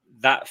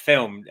 that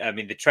film,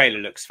 the trailer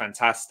looks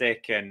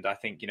fantastic, and I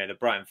think, the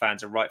Brighton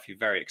fans are rightfully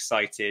very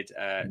excited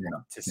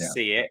to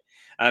see it.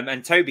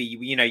 And Toby,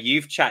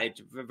 you've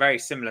chatted very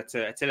similar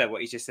to Attila,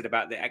 what he just said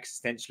about the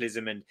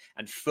existentialism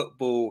and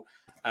football,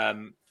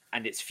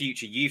 and its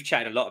future. You've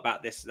chatted a lot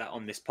about this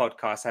on this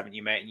podcast, haven't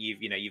you, mate? And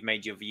you've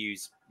made your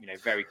views,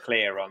 very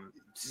clear on.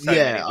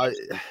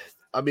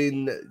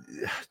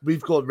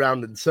 We've gone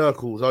round in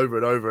circles over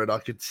and over, and I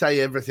could say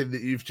everything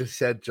that you've just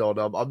said, John.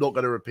 I'm not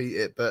going to repeat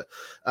it, but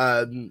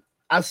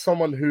as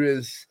someone who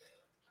is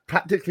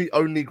practically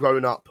only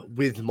grown up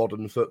with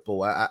modern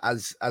football,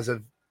 as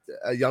a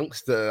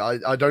youngster,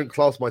 I don't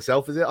class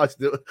myself as it.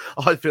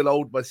 I feel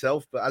old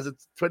myself, but as a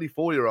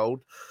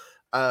 24-year-old.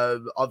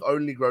 I've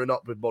only grown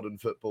up with modern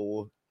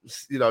football,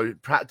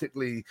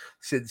 practically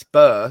since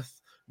birth.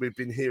 We've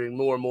been hearing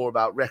more and more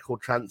about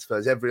record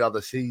transfers every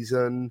other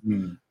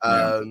season.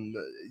 I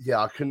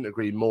couldn't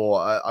agree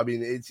more.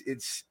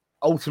 It's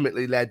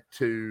ultimately led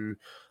to,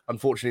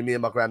 unfortunately, me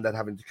and my granddad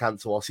having to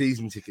cancel our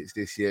season tickets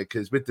this year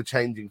because with the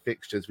changing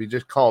fixtures, we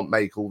just can't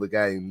make all the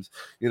games.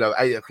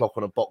 8:00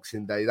 on a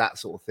Boxing Day, that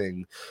sort of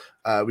thing.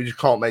 We just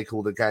can't make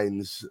all the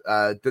games.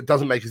 That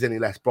doesn't make us any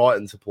less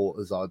Brighton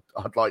supporters,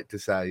 I'd like to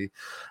say.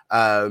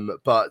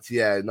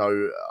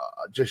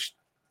 Just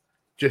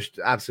just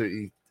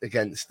absolutely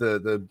against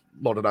the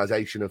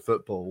modernisation of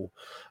football.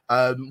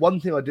 One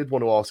thing I did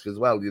want to ask as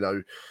well,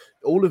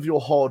 all of your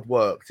hard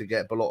work to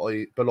get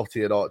Belotti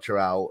and Archer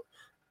out,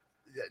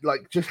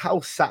 like, just how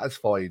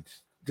satisfied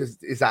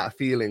is that a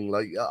feeling?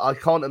 Like, I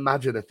can't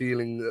imagine a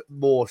feeling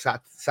more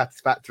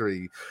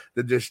satisfactory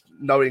than just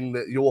knowing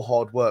that your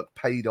hard work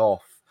paid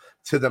off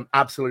to the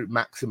absolute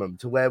maximum,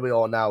 to where we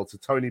are now, to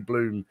Tony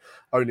Bloom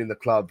owning the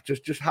club.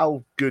 Just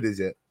how good is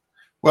it?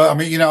 Well, I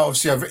mean,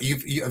 obviously,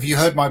 have you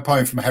heard my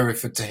poem From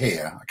Hereford to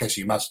Here? I guess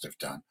you must have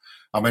done.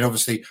 I mean,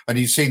 obviously, and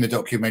you've seen the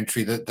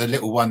documentary, the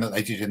little one that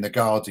they did in The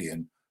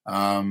Guardian. It's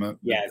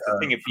a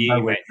thing of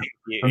you, mate.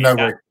 From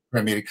nowhere.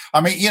 Premier League.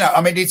 I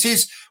mean, it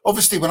is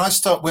obviously when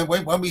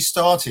we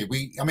started,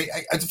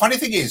 the funny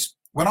thing is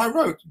when I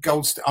wrote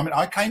Goldstone,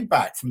 I came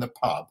back from the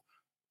pub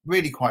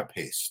really quite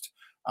pissed.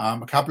 A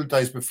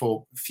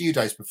few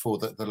days before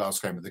the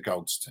last game of the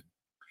Goldstone,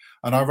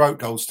 and I wrote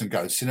Goldstone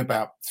Ghosts in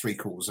about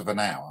 3/4 of an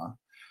hour.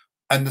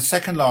 And the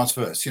second last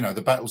verse,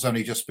 the battle's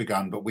only just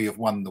begun, but we have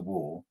won the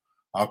war.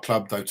 Our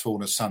club, though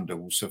torn asunder,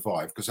 will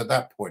survive. Because at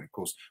that point, of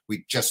course,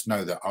 we just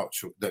know that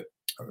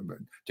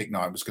Dick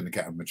Knight was going to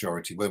get a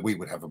majority, where we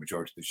would have a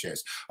majority of the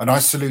shares. And I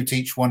salute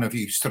each one of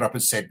you who stood up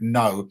and said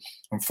no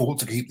and fought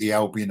to keep the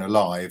Albion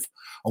alive.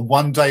 And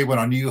one day when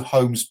our new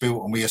home's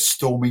built and we are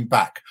storming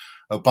back,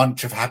 a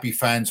bunch of happy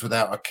fans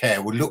without a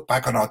care will look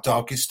back on our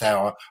darkest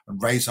hour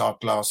and raise our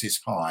glasses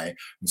high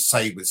and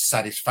say with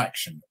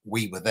satisfaction,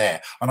 we were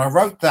there. And I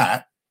wrote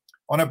that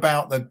on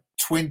about the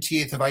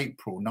 20th of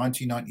April,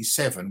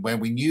 1997, when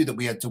we knew that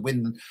we had to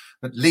win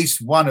at least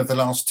one of the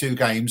last 2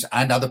 games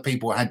and other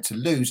people had to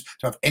lose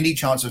to have any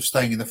chance of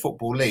staying in the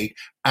Football League,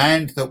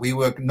 and that we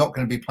were not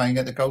going to be playing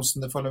at the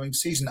Goldstone the following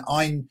season.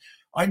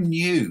 I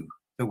knew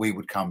that we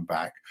would come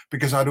back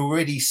because I'd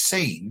already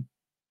seen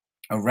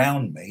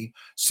around me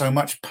so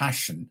much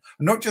passion,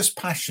 not just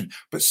passion,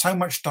 but so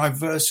much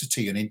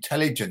diversity and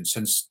intelligence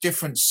and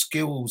different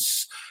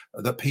skills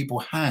that people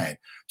had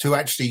to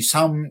actually to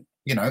sum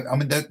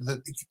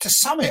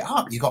it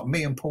up, you got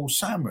me and Paul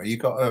Samra, you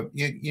got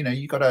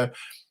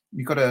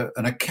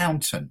an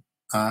accountant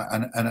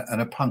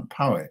and a punk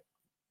poet,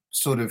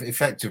 sort of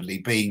effectively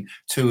being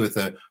 2 of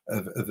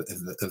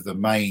the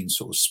main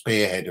sort of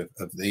spearhead of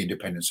the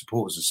Independent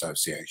Supporters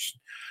Association.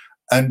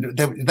 And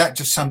that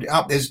just summed it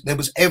up. There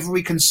was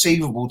every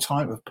conceivable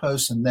type of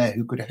person there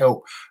who could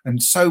help,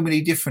 and so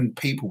many different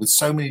people with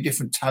so many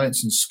different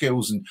talents and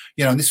skills. And,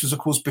 and this was, of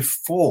course,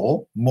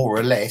 before, more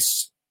or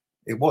less,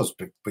 it was,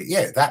 but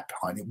yeah, at that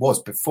point, it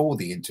was before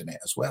the internet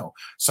as well.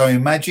 So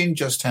imagine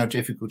just how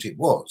difficult it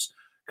was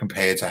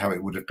compared to how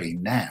it would have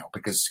been now,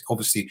 because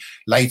obviously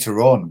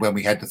later on, when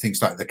we had the things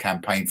like the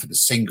campaign for the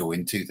single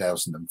in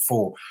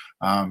 2004,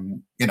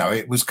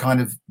 it was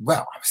kind of,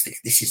 well, I was thinking,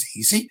 this is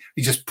easy.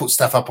 You just put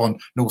stuff up on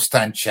North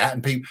Stand Chat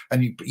and people,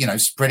 and you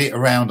spread it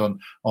around on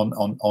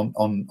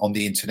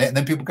the internet, and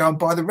then people go and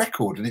buy the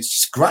record, and it's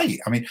just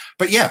great.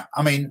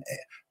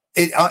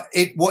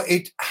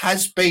 It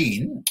has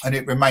been, and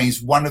it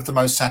remains, one of the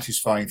most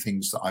satisfying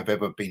things that I've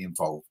ever been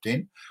involved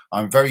in.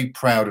 I'm very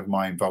proud of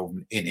my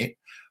involvement in it.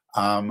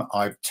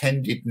 I've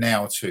tended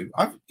now to,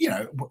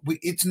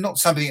 it's not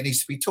something that needs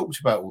to be talked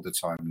about all the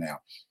time now.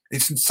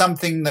 It's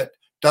something that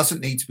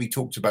doesn't need to be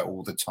talked about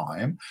all the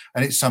time,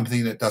 and it's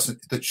something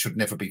that should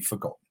never be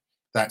forgotten.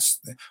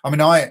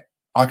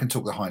 I can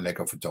talk the hind leg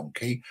off a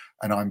donkey,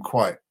 and I'm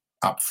quite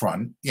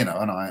upfront, and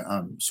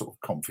I'm sort of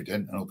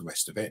confident and all the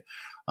rest of it.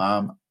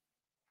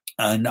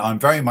 And I'm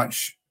very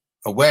much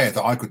aware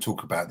that I could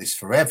talk about this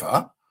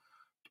forever.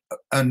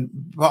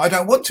 But I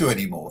don't want to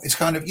anymore. It's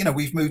kind of,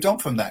 we've moved on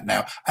from that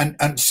now, and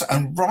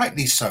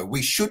rightly so.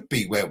 We should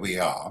be where we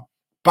are,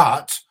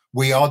 but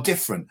we are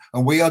different,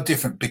 and we are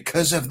different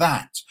because of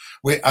that.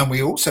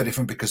 We're also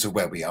different because of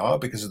where we are,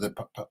 because of the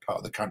part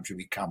of the country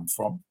we come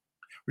from,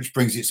 which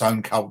brings its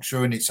own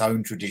culture and its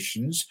own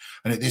traditions.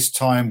 And at this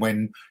time,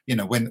 when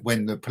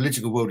the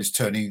political world is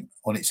turning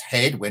on its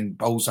head, when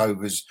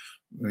Bolsover's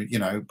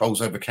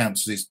Bolsover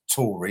Council is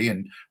Tory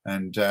and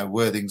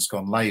Worthing's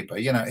gone Labour,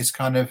 it's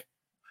kind of,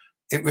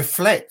 it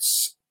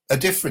reflects a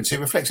difference.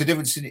 It reflects a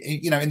difference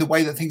in the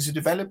way that things are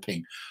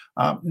developing.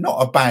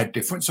 Not a bad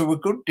difference or a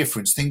good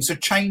difference. Things are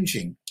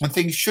changing, and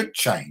things should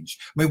change.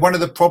 I mean, one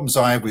of the problems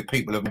I have with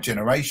people of my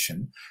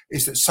generation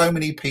is that so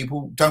many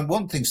people don't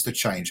want things to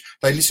change.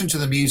 They listen to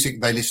the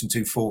music they listened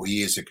to 40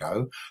 years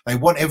ago. They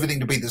want everything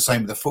to be the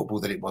same with the football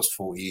that it was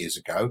 40 years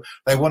ago.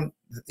 They want,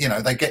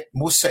 they get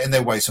more set in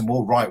their ways and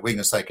more right wing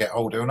as they get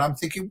older. And I'm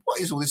thinking, what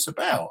is all this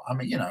about? I'm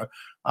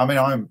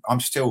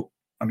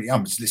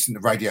just listening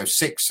to Radio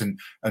 6 and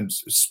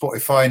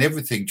Spotify and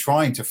everything,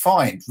 trying to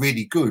find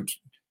really good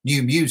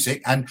new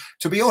music. And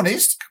to be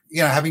honest,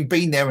 having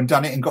been there and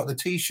done it and got the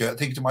T-shirt,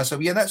 thinking to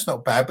myself, yeah, that's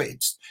not bad, but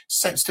it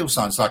still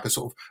sounds like a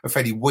sort of a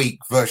fairly weak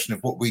version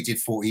of what we did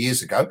 40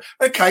 years ago.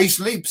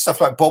 Occasionally,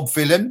 stuff like Bob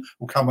Vylan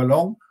will come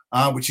along,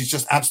 which is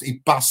just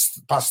absolutely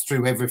bust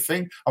through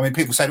everything. I mean,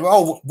 people say,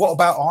 "Oh, what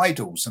about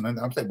Idols?" And I'm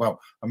thinking,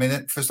 well, I mean,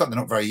 first of all, they're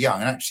not very young,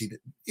 and actually,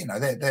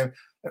 they're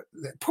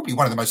probably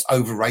one of the most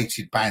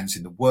overrated bands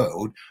in the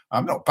world.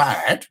 Not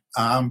bad,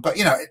 but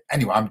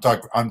anyway,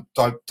 I'm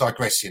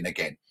digressing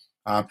again.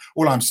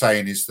 All I'm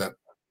saying is that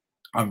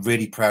I'm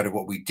really proud of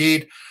what we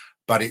did,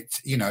 but it's,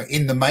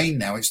 in the main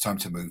now it's time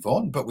to move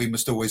on, but we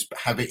must always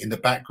have it in the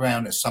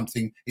background as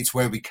something. It's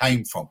where we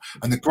came from.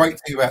 And the great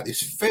thing about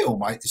this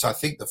film is I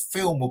think the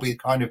film will be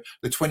kind of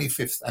the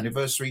 25th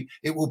anniversary.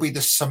 It will be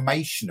the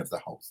summation of the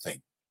whole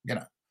thing,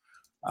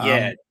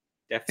 Yeah.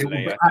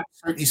 Definitely, it will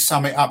absolutely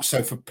sum it up.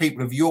 So for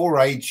people of your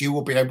age, you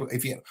will be able,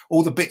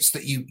 all the bits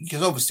that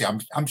because obviously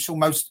I'm sure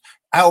most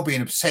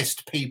Albion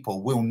obsessed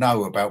people will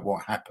know about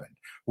what happened,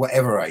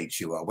 whatever age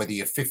you are, whether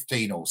you're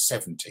 15 or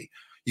 70,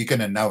 you're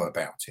going to know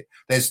about it.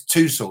 There's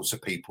two sorts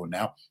of people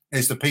now.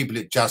 There's the people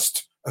who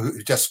just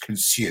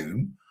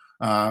consume.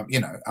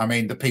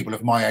 The people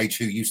of my age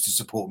who used to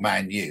support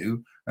Man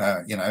U,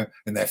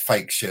 in their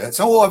fake shirts.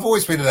 Oh, I've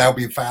always been an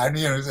Albion fan,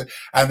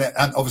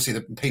 and obviously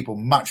the people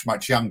much,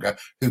 much younger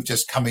who've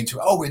just come into,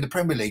 we're in the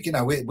Premier League,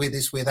 we're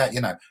this, we're that,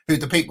 who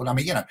the people,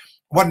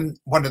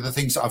 one of the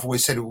things that I've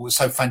always said was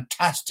so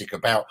fantastic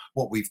about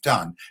what we've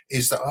done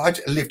is that I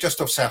live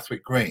just off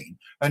Southwick Green,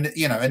 and,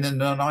 and in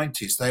the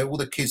 90s, all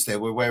the kids there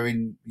were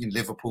wearing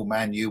Liverpool,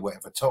 Man U,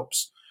 whatever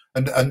tops,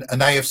 and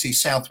AFC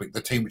Southwick,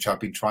 the team which I've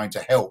been trying to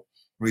help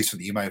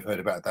recently, you may have heard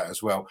about that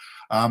as well.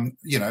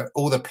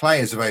 All the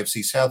players of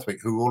AFC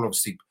Southwick, who are all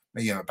obviously,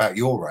 about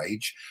your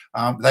age,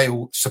 they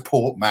all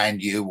support Man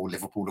U or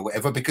Liverpool or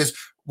whatever, because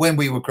when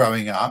they were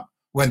growing up,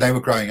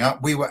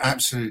 we were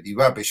absolutely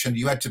rubbish, and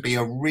you had to be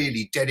a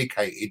really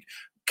dedicated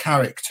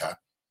character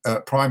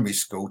at primary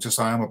school to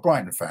say I'm a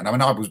Brighton fan.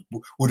 I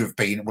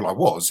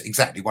was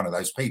exactly one of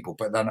those people,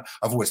 but then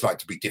I've always liked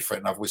to be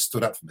different, and I've always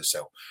stood up for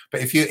myself. But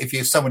if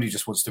you're someone who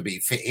just wants to be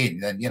fit in,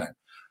 then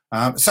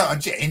so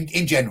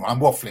in general, I'm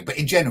waffling, but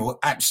in general,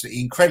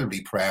 absolutely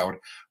incredibly proud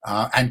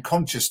and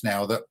conscious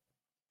now that,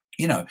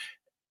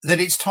 that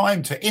it's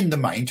time to, in the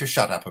main, to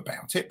shut up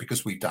about it,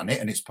 because we've done it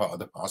and it's part of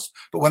the past.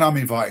 But when I'm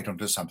invited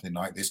onto something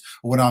like this,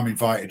 or when I'm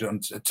invited on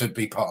to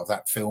be part of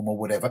that film or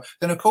whatever,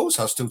 then of course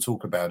I'll still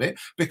talk about it,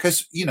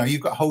 because,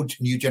 you've got a whole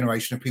new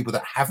generation of people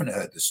that haven't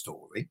heard the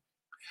story.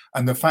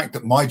 And the fact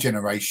that my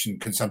generation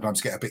can sometimes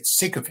get a bit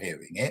sick of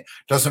hearing it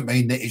doesn't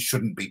mean that it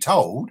shouldn't be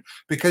told,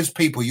 because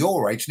people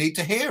your age need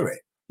to hear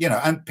it,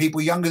 and people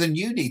younger than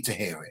you need to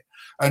hear it.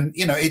 And,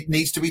 it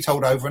needs to be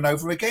told over and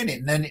over again.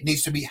 And then it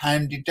needs to be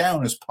handed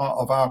down as part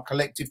of our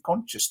collective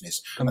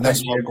consciousness. And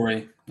that's what I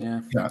agree.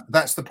 Yeah.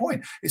 That's the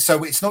point.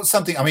 So it's not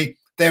something,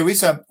 there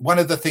is one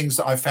of the things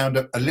that I found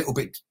a little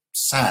bit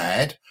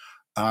sad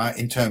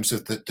in terms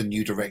of the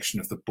new direction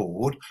of the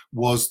board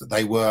was that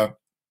they were,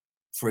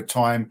 for a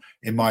time,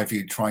 in my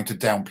view, trying to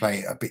downplay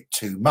it a bit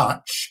too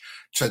much.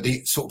 So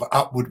the sort of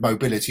upward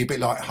mobility, a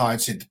bit like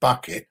Hyacinth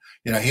Bucket,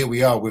 here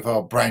we are with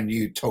our brand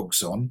new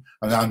togs on.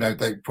 And I know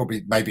they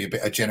probably maybe a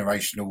bit of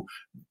generational,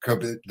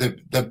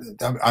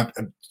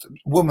 a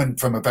woman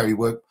from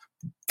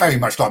very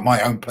much like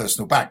my own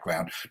personal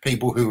background,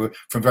 people who are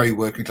from very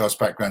working class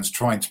backgrounds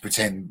trying to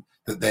pretend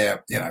that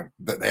they're,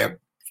 that they're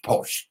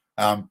posh.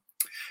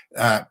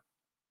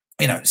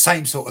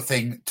 Same sort of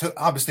thing.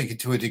 I was thinking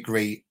to a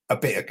degree a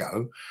bit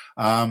ago,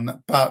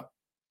 but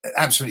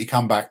absolutely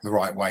come back the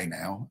right way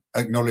now,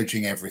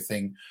 acknowledging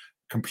everything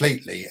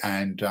completely.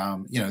 And,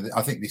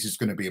 I think this is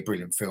going to be a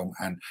brilliant film.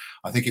 And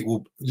I think it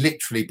will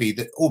literally be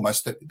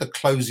almost the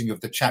closing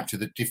of the chapter,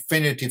 the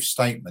definitive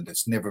statement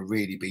that's never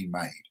really been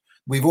made.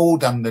 We've all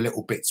done the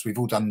little bits. We've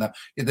all done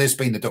there's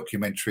been the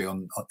documentary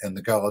on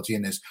The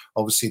Guardian.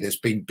 There's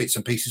been bits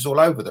and pieces all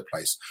over the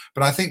place.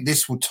 But I think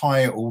this will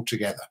tie it all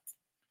together.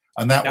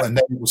 And then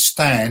it will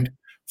stand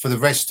for the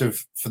rest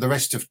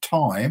of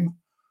time,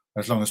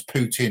 as long as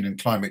Putin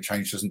and climate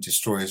change doesn't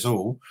destroy us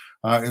all.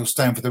 It'll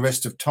stand for the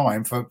rest of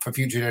time for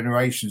future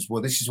generations.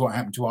 Well, this is what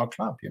happened to our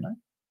club,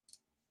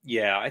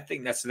 Yeah, I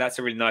think that's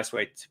a really nice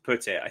way to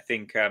put it. I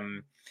think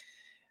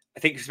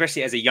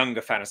especially as a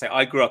younger fan,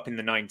 I grew up in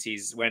the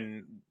 90s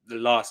when the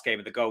last game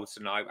of the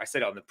Goldstone. I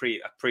said it on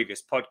the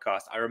previous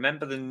podcast. I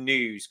remember the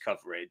news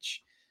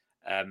coverage,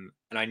 and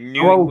I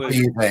knew How it old was.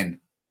 were you then?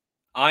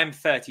 I'm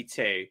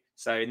 32,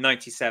 so in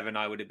 97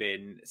 I would have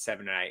been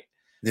 7 or 8.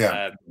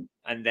 Yeah.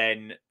 And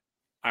then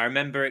I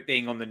remember it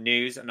being on the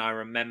news, and I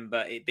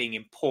remember it being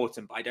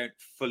important, but I don't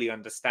fully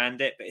understand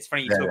it. But it's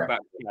funny you talk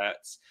about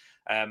shirts.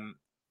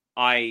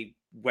 I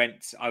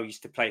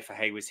used to play for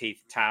Haywards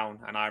Heath Town,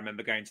 and I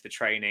remember going to the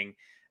training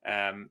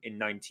in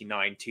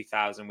 99,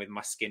 2000 with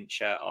my skint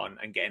shirt on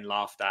and getting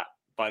laughed at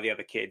by the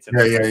other kids. And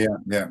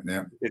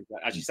Yeah.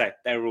 As you say,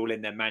 they were all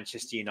in their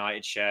Manchester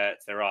United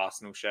shirts, their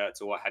Arsenal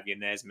shirts, or what have you.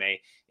 And there's me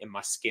in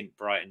my skint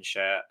Brighton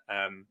shirt,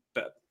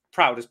 but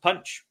proud as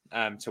punch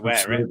to wear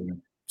Absolutely. It.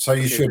 So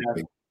you should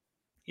be.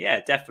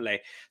 Yeah,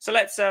 definitely. So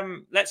let's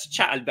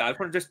chat a bit. I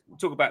want to just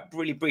talk about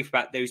really brief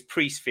about those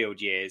Priestfield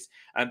years,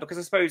 because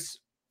I suppose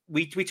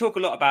we talk a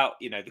lot about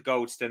the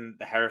Goldstone,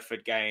 the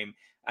Hereford game,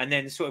 And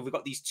then sort of we've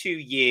got these 2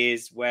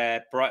 years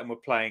where Brighton were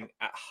playing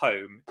at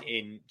home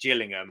in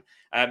Gillingham.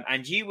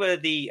 And you were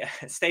the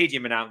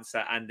stadium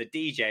announcer and the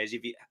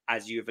DJ,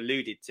 as you've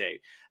alluded to.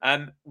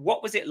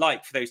 What was it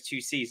like for those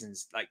 2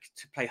 seasons, like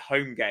to play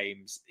home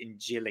games in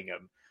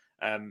Gillingham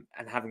and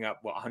having a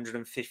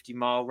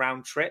 150-mile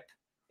round trip?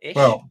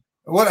 Well,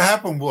 what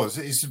happened was,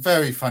 it's a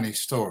very funny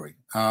story.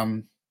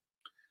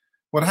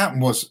 What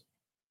happened was,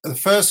 the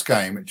first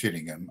game at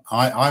Gillingham,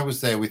 I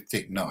was there with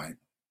Dick Knight,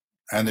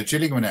 and the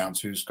Gillingham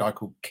announcer was a guy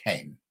called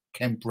Ken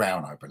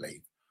Brown, I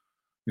believe.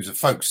 He was a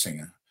folk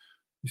singer.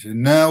 He said,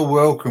 "Now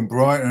welcome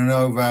Brighton and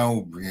Hove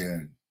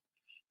Albion."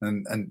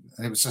 And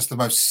it was just the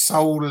most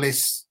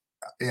soulless,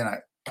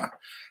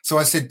 So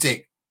I said,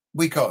 "Dick,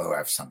 we got to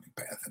have something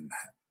better than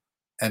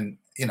that." And,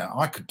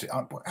 I could do,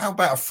 how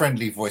about a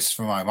friendly voice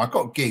from home? I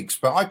got gigs,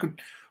 but I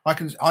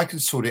can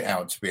sort it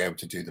out to be able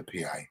to do the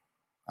PA.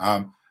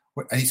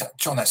 And he said,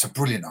 "John, that's a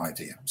brilliant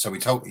idea." So he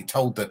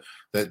told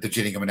the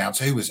Gillingham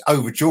announcer, who was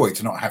overjoyed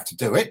to not have to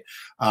do it.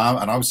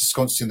 And I was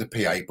ensconced in the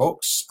PA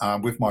box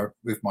with my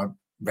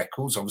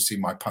records, obviously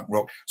my punk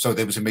rock. So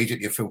there was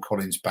immediately a Phil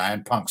Collins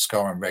band, punk,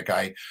 ska and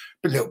reggae,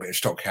 a little bit of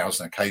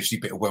Stockhausen occasionally,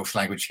 a bit of Welsh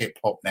language hip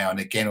hop now and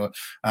again, or,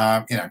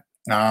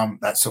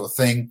 that sort of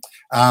thing.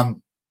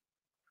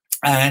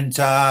 And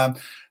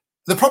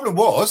the problem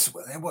was,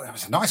 it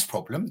was a nice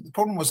problem. The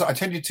problem was that I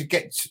tended to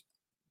get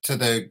to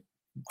the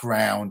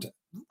ground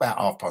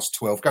about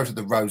 12:30, go to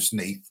the Rose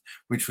Neath,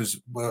 which was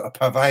a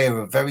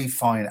purveyor of very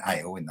fine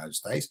ale in those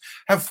days,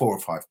 have 4 or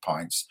 5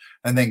 pints,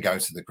 and then go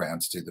to the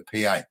ground to do the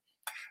PA.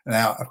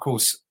 Now, of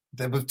course,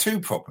 there were 2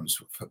 problems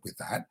with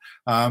that.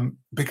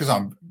 Because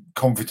I'm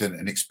confident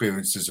and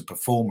experienced as a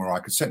performer, I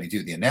could certainly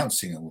do the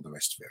announcing and all the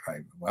rest of it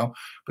very well.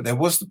 But there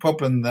was the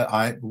problem that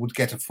I would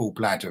get a full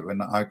bladder,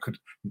 and I could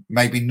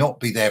maybe not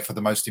be there for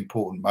the most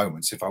important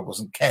moments if I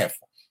wasn't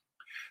careful.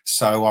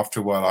 So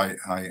after a while, I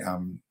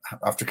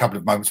after a couple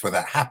of moments where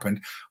that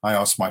happened, I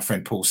asked my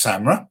friend Paul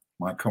Samra,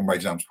 my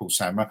comrade in arms Paul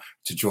Samra,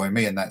 to join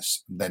me, and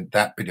then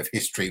that bit of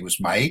history was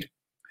made,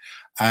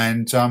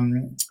 and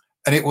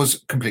it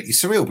was completely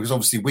surreal because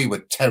obviously we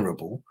were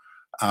terrible,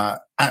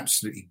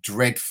 absolutely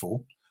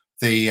dreadful.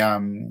 The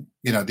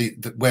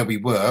where we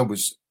were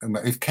was,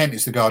 if Kent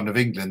is the Garden of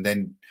England,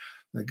 then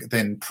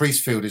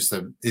Priestfield is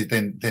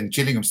then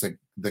Gillingham's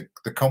the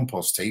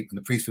compost heap, and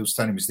the Priestfield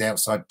Stadium is the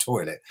outside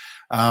toilet.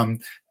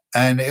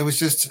 And it was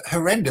just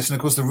horrendous. And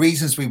of course, the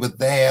reasons we were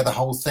there, the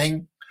whole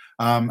thing,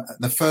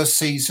 the first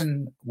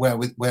season where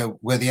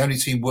the only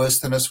team worse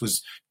than us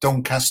was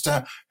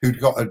Doncaster,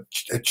 who'd got a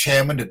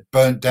chairman that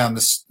burnt down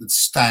the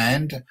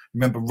stand.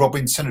 Remember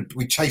Robinson?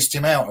 We chased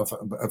him out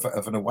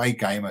of an away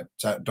game at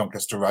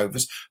Doncaster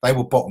Rovers. They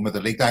were bottom of the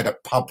league. They had a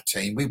pub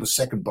team. We were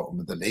second bottom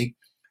of the league.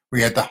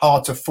 We had the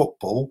Heart of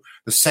Football,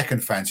 the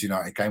second Fans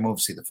United game.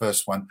 Obviously, the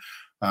first one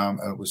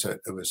was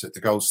at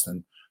the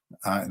Golston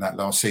in that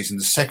last season.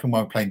 The second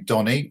one playing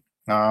Donny,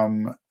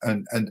 and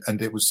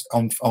it was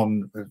on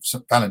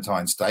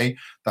Valentine's Day.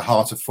 The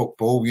Heart of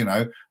Football,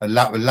 a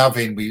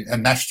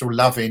national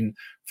loving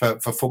for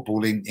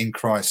football in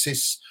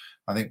crisis.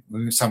 I think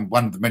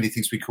one of the many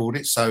things we called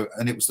it. So,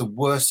 and it was the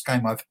worst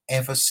game I've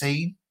ever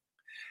seen.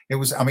 It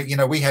was,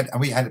 we had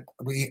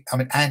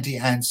Andy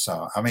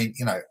Ansar.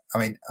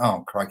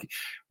 Oh, crikey.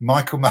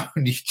 Michael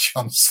Mahoney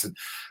Johnson.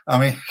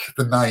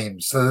 The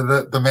names,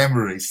 the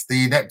memories,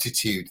 the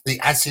ineptitude, the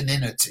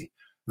asininity,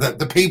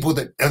 the people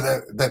the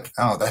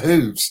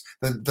hooves,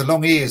 the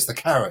long ears, the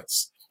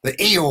carrots, the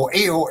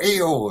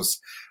eeyores.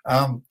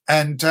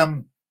 And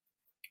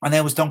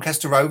there was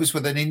Doncaster Rovers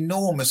with an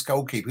enormous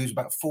goalkeeper who was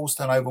about 4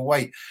 stone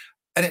overweight.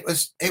 And it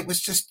was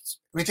just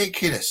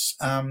ridiculous.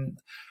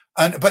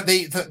 But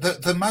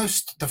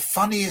the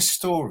funniest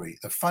story.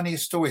 Have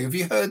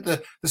you heard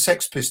the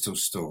Sex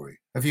Pistols story?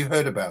 Have you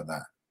heard about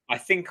that? I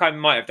think I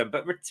might have done,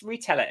 but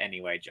retell it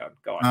anyway, John.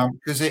 Go on.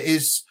 Because it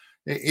is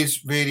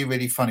really,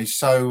 really funny.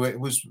 So it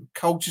was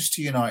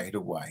Colchester United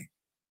away.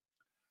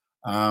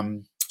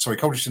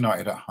 Colchester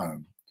United at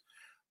home.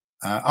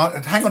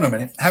 Hang on a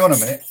minute.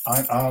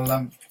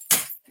 I'll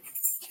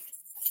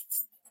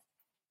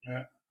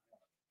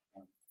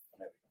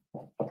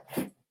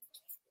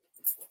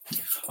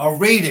I'll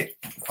read it.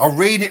 I'll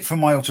read it from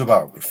my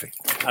autobiography.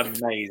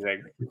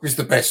 Amazing. It's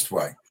the best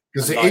way,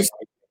 because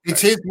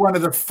it is one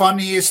of the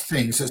funniest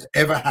things that's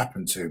ever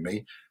happened to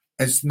me.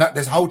 There's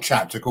a whole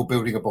chapter called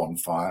Building a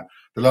Bonfire.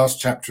 The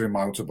last chapter in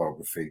my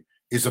autobiography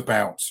is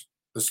about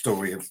the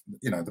story of,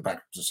 the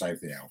battle to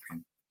save the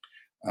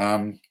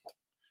Albion.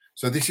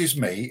 So this is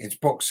me. It's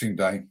Boxing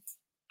Day.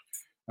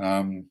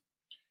 And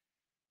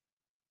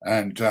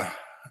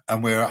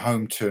we're at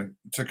home to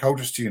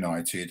Colchester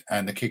United,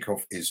 and the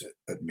kickoff is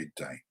at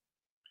midday.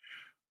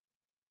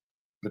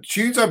 The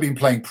tunes I've been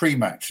playing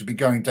pre-match have been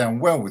going down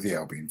well with the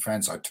Albion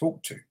fans I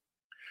talked to.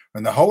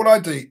 And the whole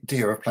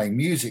idea of playing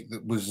music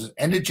that was as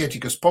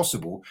energetic as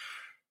possible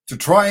to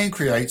try and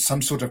create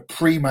some sort of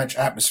pre-match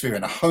atmosphere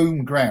in a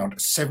home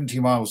ground 70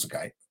 miles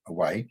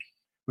away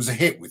was a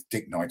hit with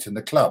Dick Knight and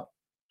the club.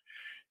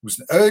 It was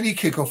an early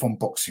kickoff on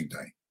Boxing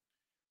Day.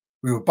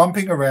 We were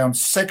bumping around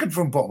second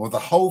from bottom of the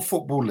whole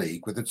Football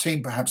League, with a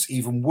team perhaps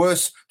even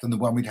worse than the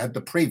one we'd had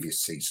the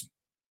previous season.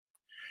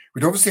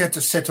 We'd obviously had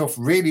to set off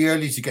really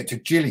early to get to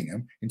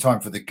Gillingham in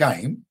time for the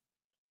game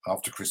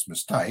after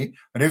Christmas Day,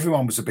 and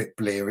everyone was a bit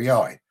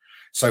bleary-eyed.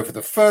 So for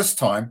the first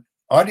time,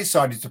 I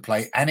decided to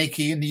play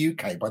Anarchy in the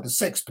UK by the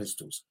Sex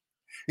Pistols.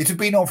 It had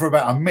been on for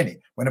about a minute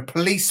when a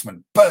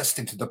policeman burst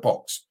into the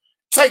box.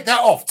 Take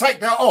that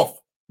off,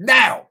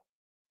 now!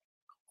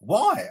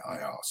 Why? I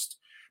asked,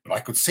 but I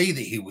could see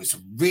that he was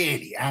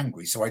really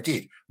angry, so I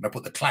did, and I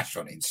put the Clash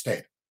on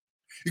instead.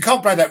 You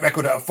can't play that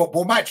record at a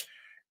football match.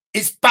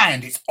 It's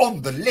banned, it's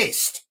on the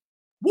list.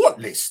 What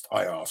list?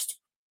 I asked.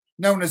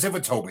 No one has ever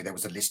told me there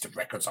was a list of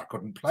records I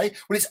couldn't play.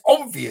 Well, it's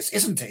obvious,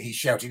 isn't it? He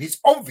shouted. It's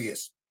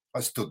obvious. I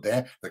stood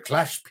there, the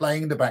Clash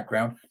playing in the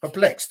background,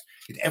 perplexed.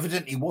 It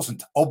evidently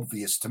wasn't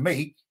obvious to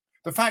me.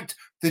 The fact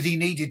that he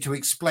needed to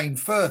explain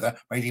further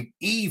made him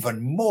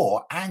even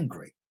more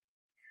angry.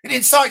 It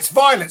incites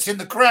violence in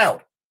the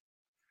crowd.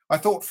 I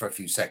thought for a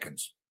few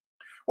seconds.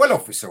 Well,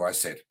 officer, I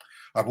said,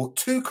 I bought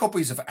 2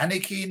 copies of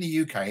Anarchy in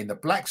the UK in the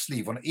black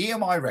sleeve on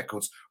EMI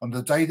Records on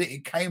the day that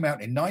it came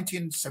out in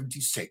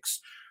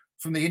 1976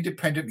 from the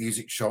independent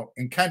music shop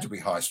in Canterbury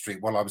High Street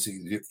while I was at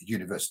the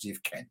University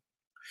of Kent.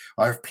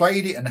 I have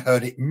played it and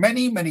heard it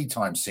many, many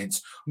times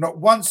since. Not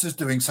once has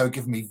doing so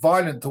given me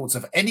violent thoughts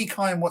of any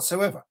kind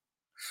whatsoever.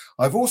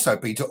 I've also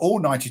been to all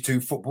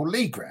 92 Football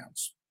League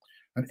grounds.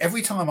 And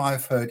every time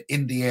I've heard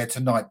In the Air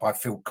Tonight by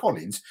Phil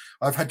Collins,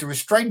 I've had to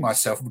restrain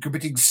myself from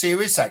committing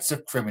serious acts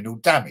of criminal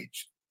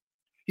damage.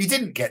 He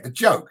didn't get the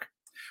joke.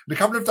 And a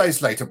couple of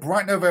days later,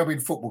 Brighton Hove Albion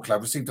Football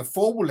Club received a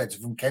formal letter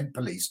from Kent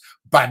Police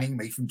banning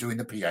me from doing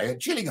the PA at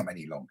Gillingham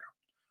any longer.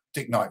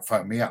 Dick Knight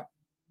phoned me up.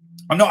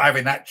 I'm not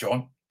having that,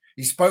 John.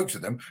 He spoke to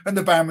them and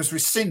the ban was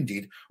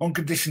rescinded on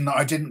condition that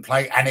I didn't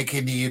play Anarchy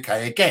in the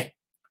UK again.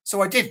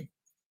 So I didn't.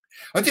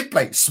 I did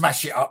play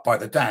Smash It Up by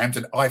the Damned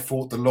and I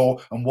Fought the Law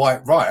and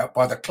White Riot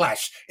by the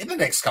Clash in the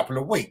next couple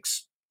of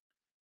weeks.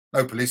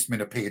 No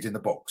policemen appeared in the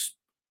box.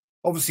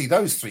 Obviously,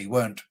 those 3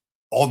 weren't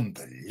on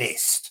the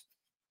list.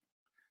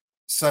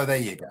 So there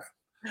you go.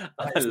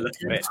 I love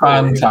it.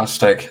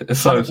 Fantastic.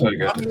 It's so good. One of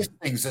the funniest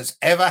things that's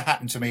ever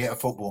happened to me at a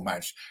football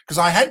match, because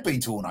I had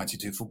been to all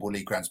 92 Football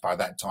League grounds by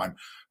that time,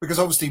 because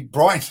obviously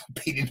Brighton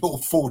had been in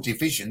all 4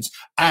 divisions,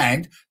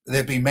 and there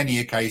have been many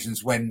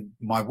occasions when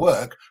my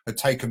work had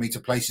taken me to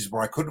places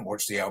where I couldn't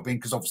watch the Albion,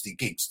 because obviously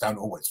gigs don't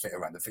always fit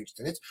around the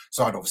fixture list.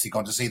 So I'd obviously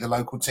gone to see the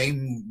local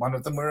team, one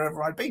of them,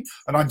 wherever I'd been.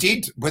 And I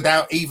did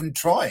without even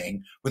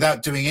trying,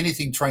 without doing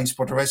anything train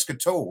spotter-esque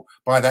at all.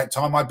 By that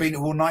time, I'd been to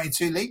all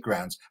 92 league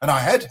grounds. And I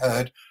had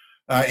heard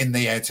In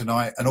the Air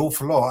Tonight an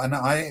awful lot. And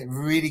I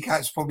really,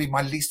 it's probably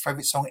my least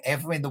favourite song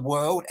ever in the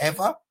world,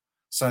 ever.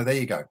 So there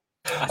you go.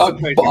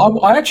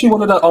 I actually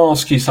wanted to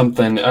ask you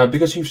something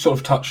because you've sort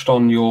of touched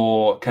on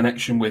your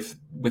connection with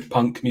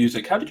punk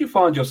music. How did you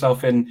find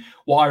yourself in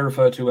what I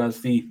refer to as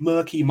the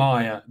murky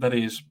mire that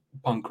is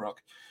punk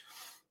rock?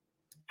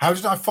 How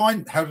did I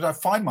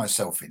find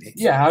myself in it?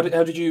 Yeah, how did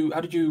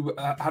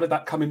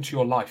that come into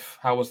your life?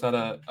 How was that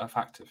a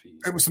factor for you?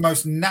 It was the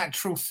most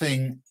natural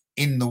thing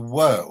in the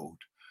world.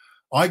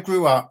 I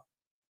grew up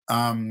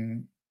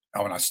when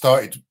I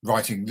started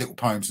writing little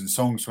poems and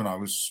songs when I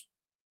was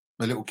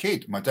a little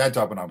kid. My dad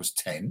died when I was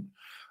 10.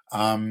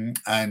 And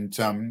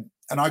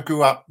I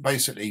grew up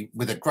basically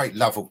with a great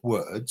love of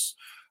words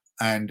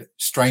and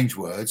strange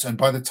words. And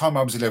by the time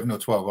I was 11 or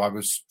 12, I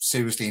was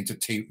seriously into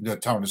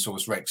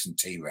Tyrannosaurus Rex and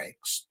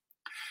T-Rex.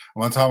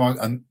 But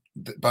I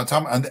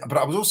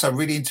was also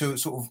really into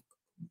sort of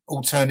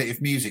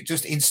alternative music,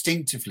 just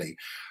instinctively.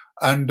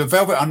 And the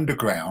Velvet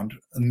Underground,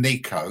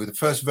 Nico, the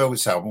first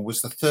Velvet's album,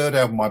 was the 3rd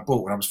album I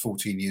bought when I was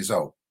 14 years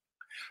old.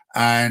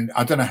 And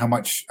I don't know how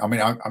much,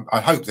 I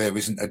hope there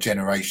isn't a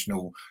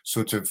generational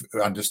sort of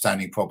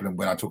understanding problem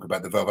when I talk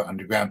about the Velvet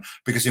Underground,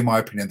 because in my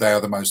opinion, they are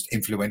the most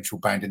influential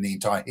band in the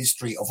entire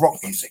history of rock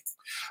music.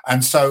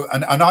 And so,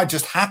 and I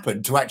just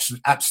happened to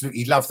actually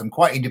absolutely love them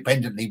quite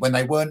independently when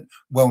they weren't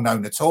well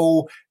known at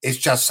all. It's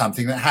just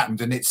something that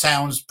happened, and it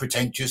sounds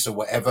pretentious or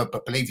whatever,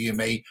 but believe you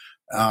me,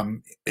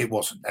 it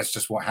wasn't. That's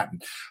just what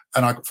happened.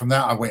 And from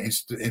that, I went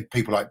into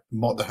people like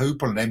Mott the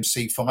Hoople and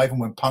MC5.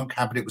 And when punk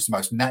happened, it was the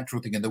most natural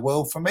thing in the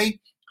world for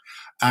me.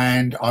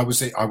 And I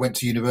went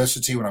to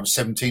university when I was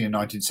 17 in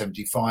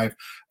 1975. I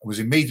was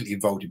immediately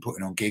involved in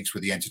putting on gigs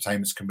with the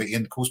Entertainments Committee,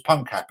 and of course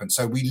punk happened.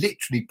 So we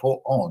literally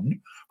put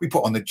on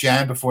the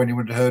Jam before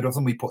anyone had heard of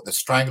them. We put the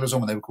Stranglers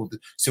on when they were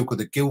still called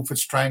the Guildford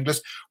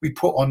Stranglers. We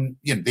put on,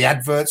 the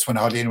Adverts when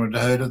hardly anyone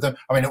had heard of them.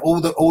 I mean, all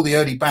the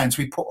early bands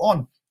we put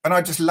on. And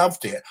I just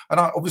loved it. And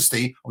I was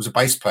a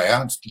bass player.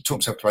 I taught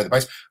myself to play the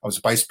bass. I was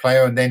a bass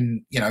player. And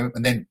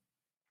then,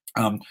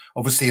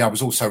 obviously I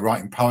was also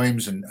writing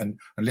poems and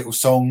little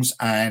songs.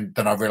 And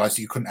then I realized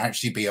that you couldn't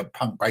actually be a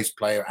punk bass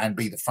player and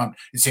be the front.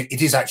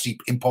 It is actually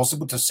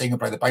impossible to sing and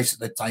play the bass at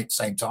the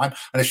same time,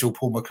 unless you're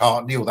Paul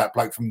McCartney or that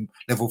bloke from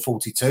Level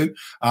 42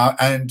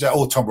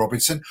 or Tom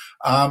Robinson.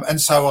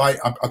 And so I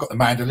got the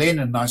mandolin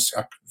and I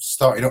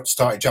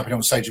started jumping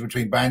on stage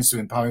between bands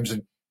doing poems.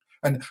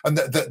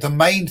 the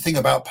main thing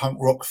about punk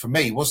rock for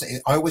me wasn't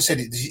it, I always said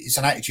it's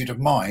an attitude of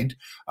mind,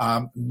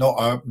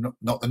 not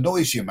the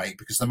noise you make,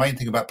 because the main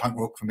thing about punk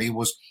rock for me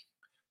was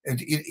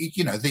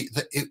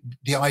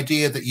the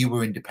idea that you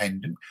were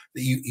independent,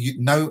 that you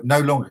no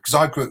longer, because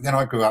I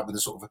grew up with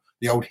the sort of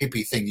the old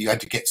hippie thing. You had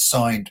to get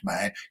signed,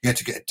 man. You had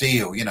to get a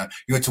deal. You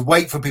had to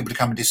wait for people to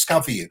come and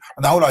discover you.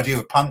 And the whole idea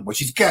of punk was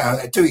you get out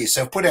there, do it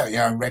yourself, put out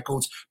your own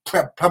records,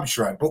 publish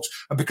your own books.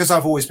 And because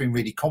I've always been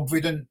really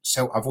confident,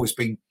 so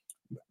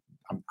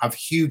I've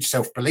huge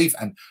self-belief,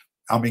 and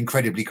I'm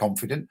incredibly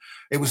confident.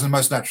 It was the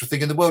most natural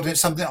thing in the world, and it's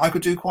something I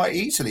could do quite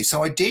easily.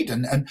 So I did,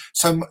 and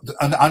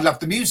I love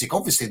the music.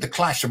 Obviously, the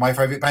Clash are my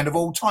favourite band of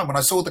all time.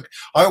 I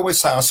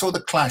always say I saw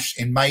the Clash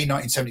in May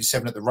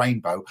 1977 at the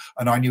Rainbow,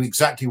 and I knew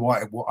exactly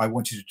what I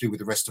wanted to do with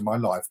the rest of my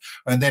life.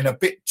 And then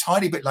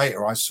tiny bit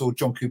later, I saw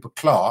John Cooper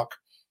Clarke,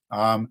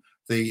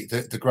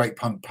 the great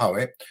punk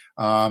poet,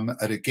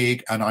 at a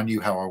gig, and I knew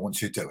how I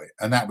wanted to do it,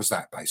 and that was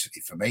that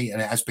basically for me,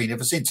 and it has been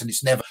ever since. And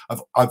it's never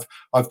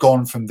I've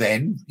gone from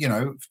then,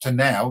 to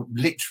now,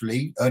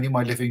 literally earning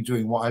my living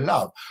doing what I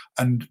love.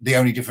 And the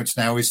only difference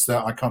now is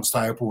that I can't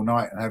stay up all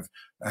night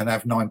and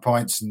have 9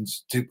 pints and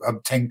do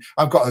 10.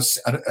 I've got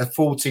a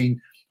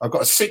 14. I've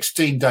got a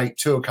 16-date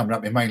tour coming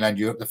up in mainland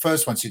Europe, the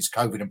first one since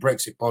COVID and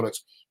Brexit bollocks.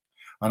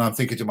 And I'm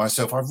thinking to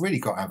myself, I've really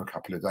got to have a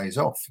couple of days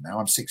off now.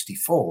 I'm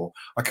 64.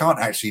 I can't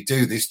actually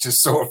do this to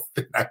sort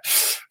of,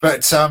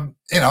 but, so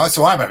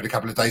I'm having a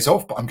couple of days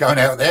off, but I'm going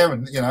out there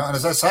and, and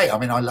as I say, I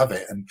mean, I love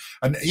it.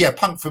 And yeah,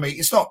 punk for me,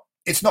 it's not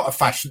a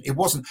fashion. It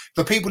wasn't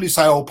the people who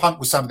say, oh, punk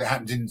was something that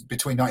happened in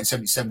between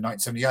 1977 and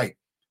 1978.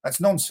 That's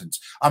nonsense.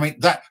 I mean,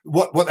 that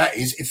what that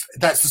is, if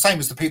that's the same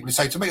as the people who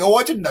say to me, oh,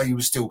 I didn't know you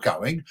were still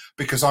going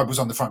because I was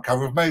on the front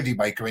cover of Melody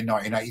Maker in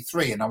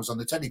 1983 and I was on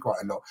the telly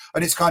quite a lot.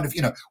 And it's kind of,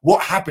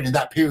 what happened in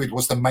that period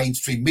was the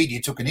mainstream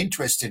media took an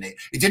interest in it.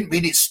 It didn't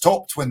mean it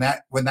stopped when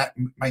that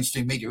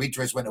mainstream media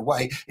interest went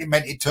away. It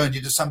meant it turned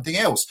into something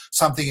else,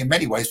 something in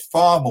many ways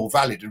far more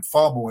valid and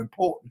far more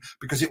important,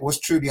 because it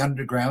was truly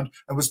underground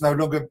and was no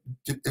longer,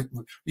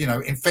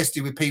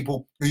 infested with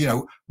people,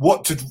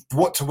 what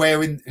to wear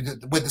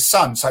with the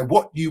sun. So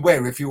what you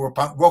wear if you're a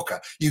punk rocker,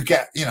 you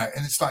get, and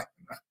it's like,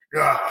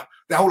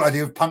 the whole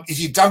idea of punk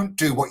is you don't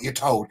do what you're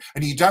told,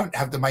 and you don't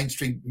have the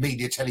mainstream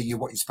media telling you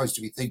what you're supposed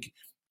to be thinking.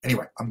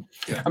 Anyway,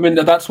 I mean,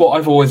 that's what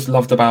I've always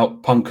loved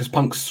about punk, because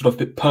punk's sort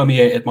of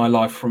permeated my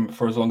life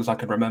for as long as I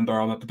can remember.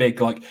 I'm a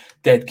big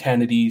Dead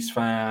Kennedys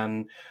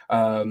fan.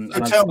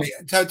 Tell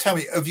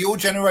me, of your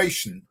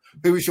generation,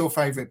 who is your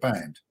favourite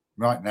band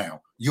right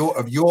now?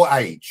 Of your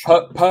age?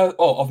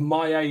 Of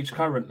my age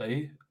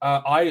currently.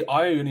 I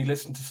only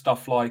listen to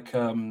stuff like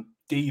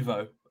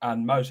Devo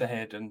and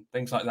Motorhead and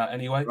things like that.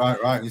 Anyway,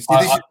 right.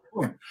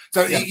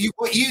 So yeah.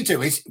 What you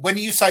do is when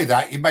you say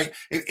that, you make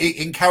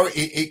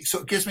it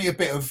sort of gives me a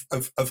bit of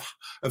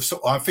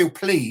sort of, I feel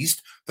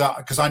pleased that,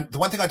 because the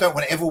one thing I don't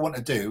ever want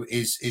to do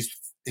is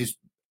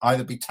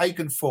either be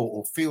taken for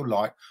or feel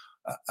like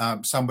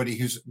somebody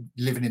who's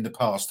living in the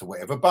past or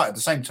whatever. But at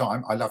the same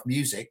time, I love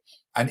music,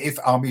 and if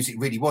our music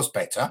really was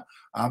better,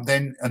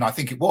 then, and I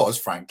think it was,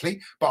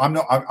 frankly, but I'm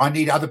not. I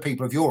need other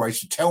people of your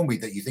age to tell me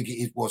that you think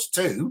it was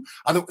too,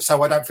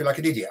 so I don't feel like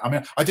an idiot. I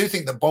mean, I do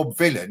think that Bob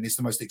Vylan is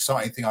the most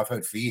exciting thing I've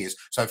heard for years.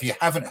 So if you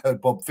haven't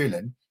heard Bob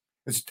Vylan,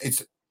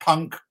 it's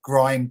punk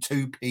grime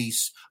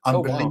 2-piece,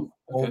 unbelievable.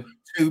 Oh, wow.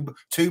 Okay.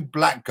 Two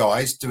black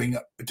guys doing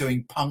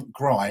punk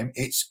grime.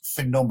 It's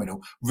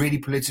phenomenal, really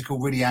political,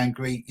 really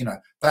angry.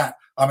 That.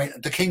 I mean,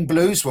 the King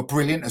Blues were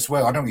brilliant as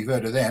well. I don't know if you've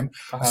heard of them.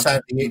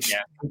 Sadly, Itch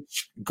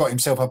got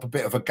himself up a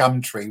bit of a gum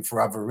tree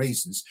for other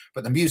reasons,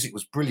 but the music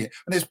was brilliant.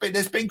 And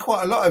there's been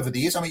quite a lot over the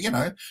years. I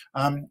mean,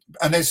 and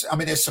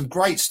there's some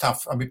great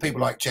stuff. I mean, people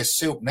like Jess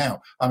Silk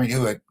now. I mean,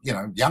 who are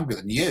younger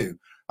than you.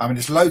 I mean,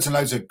 there's loads and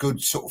loads of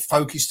good sort of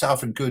folky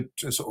stuff and good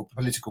sort of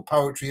political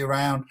poetry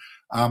around.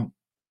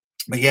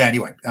 But yeah,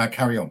 anyway,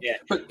 carry on. Yeah,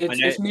 but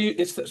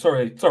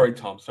sorry,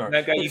 Tom. Sorry.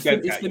 No, go.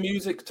 It's the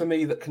music to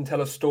me that can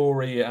tell a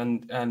story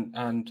and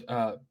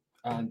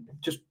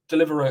just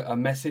deliver a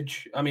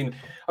message. I mean,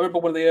 I remember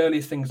one of the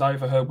earliest things I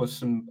ever heard was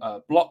some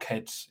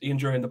Blockheads, Ian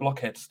Dury and the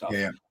Blockheads stuff.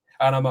 Yeah.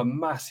 And I'm a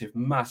massive,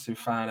 massive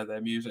fan of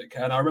their music.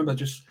 And I remember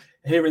just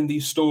hearing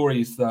these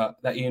stories that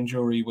Ian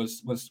Dury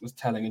was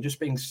telling, and just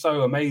being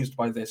so amazed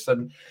by this.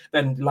 And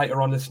then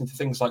later on, listening to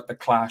things like The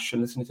Clash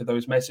and listening to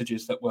those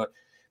messages that were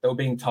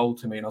being told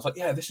to me, and I was like,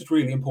 "Yeah, this is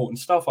really important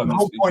stuff." The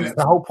whole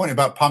point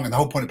about punk, and the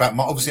whole point about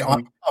obviously I'm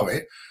a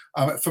poet.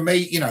 For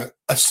me,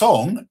 a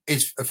song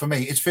is, for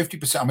me, it's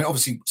 50%. I mean,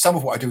 obviously, some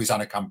of what I do is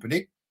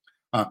unaccompanied.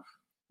 But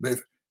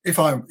if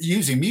I'm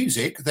using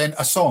music, then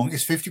a song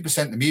is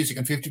 50% the music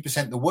and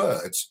 50% the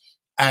words.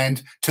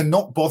 And to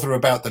not bother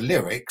about the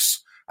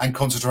lyrics and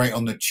concentrate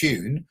on the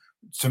tune,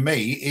 to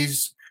me,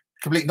 is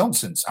complete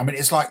nonsense. I mean,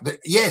 it's like the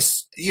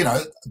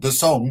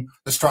song,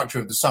 the structure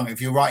of the song. If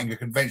you're writing a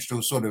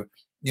conventional sort of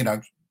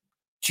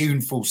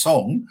tuneful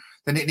song,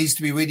 then it needs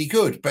to be really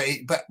good. But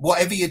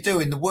whatever you're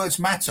doing, the words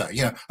matter,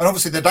 you know. And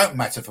obviously they don't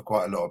matter for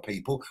quite a lot of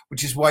people,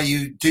 which is why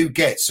you do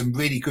get some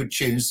really good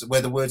tunes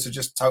where the words are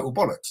just total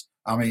bollocks.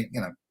 I mean, you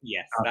know.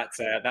 Yes,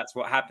 that's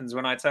what happens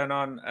when I turn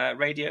on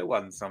Radio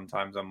 1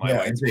 sometimes on my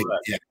way indeed. to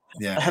work.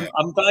 Yeah.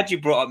 I'm glad you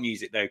brought up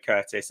music though,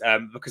 Curtis,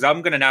 because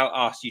I'm going to now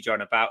ask you,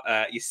 John, about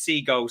your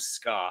Seagulls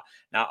ska.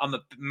 Now, I'm a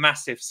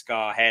massive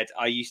ska head.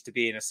 I used to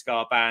be in a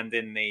ska band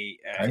in the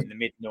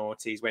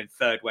mid-noughties when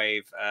third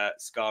wave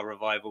ska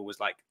revival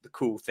was like the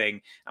cool thing.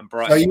 And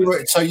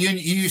So you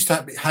used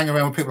to hang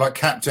around with people like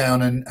Cap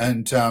Down and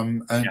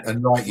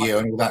Light Year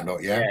and all that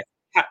lot, yeah.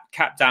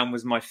 Cap Down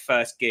was my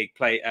first gig.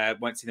 Went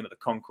to see them at the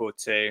Concord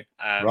too.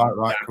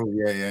 Right, cool,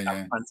 yeah.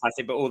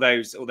 Fantastic. But all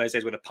those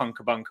days with a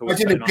Punker Bunker. I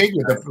did a gig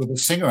with the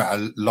singer at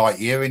a Light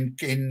Year in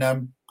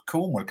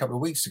Cornwall a couple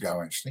of weeks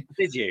ago, actually.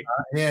 Did you?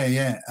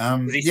 Yeah.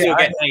 Did he still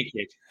get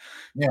naked?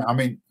 Yeah, I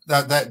mean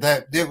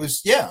that it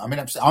was. Yeah, I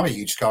mean I'm a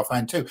huge ska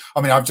fan too.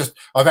 I mean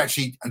I've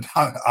actually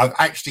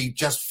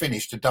just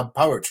finished a dub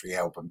poetry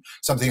album,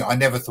 something I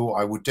never thought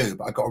I would do,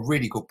 but I got a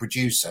really good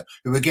producer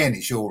who again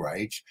is your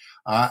age,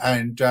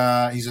 and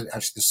he's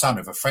actually the son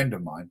of a friend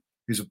of mine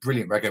who's a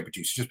brilliant reggae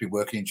producer. Just been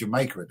working in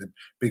Jamaica at the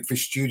Big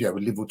Fish studio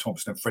with Liverpool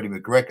Thompson and Freddie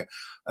McGregor,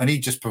 and he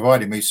just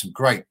provided me some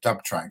great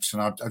dub tracks,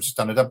 and I've just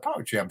done a dub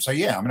poetry album. So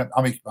yeah, I mean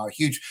I'm a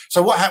huge.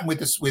 So what happened with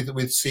this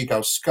with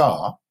Seagull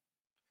Ska?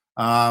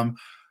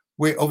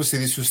 Obviously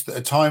this was a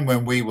time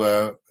when we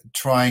were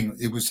trying.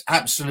 It was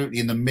absolutely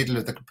in the middle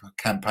of the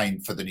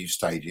campaign for the new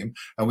stadium,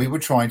 and we were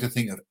trying to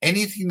think of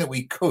anything that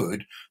we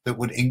could that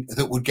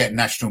would get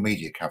national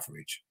media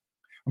coverage.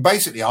 And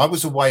basically, I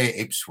was away at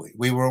Ipswich.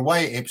 We were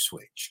away at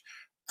Ipswich,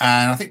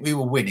 and I think we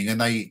were winning, and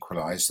they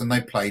equalised, and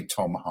they played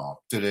Tom Hart.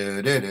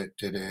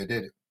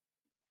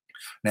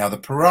 Now the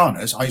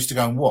Piranhas, I used to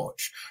go and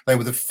watch. They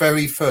were the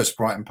very first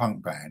Brighton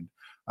punk band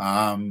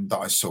that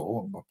I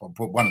saw,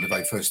 one of the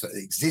very first that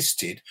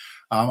existed.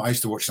 I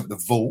used to watch them at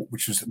the Vault,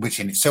 which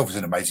in itself is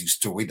an amazing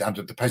story,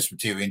 under the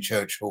Presbyterian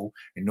Church Hall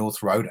in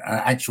North Road,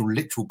 an actual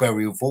literal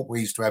burial vault. We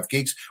used to have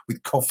gigs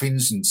with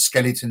coffins and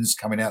skeletons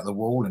coming out of the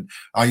wall, and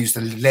I used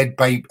a lead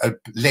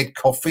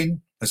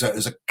coffin as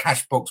a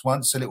cash box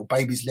once, a little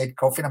baby's lead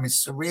coffin. I mean,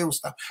 surreal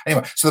stuff.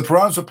 Anyway, so the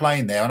Piranhas were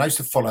playing there, and I used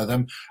to follow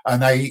them,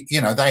 and they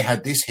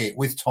had this hit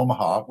with Tom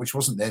Hart, which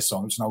wasn't their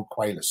song, it was an old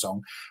Quailer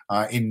song,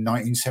 in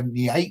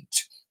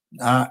 1978.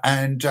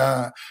 And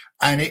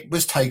it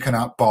was taken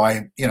up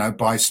by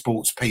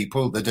sports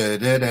people,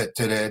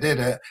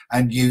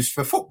 and used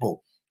for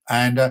football.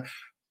 And I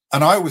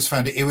always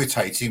found it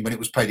irritating when it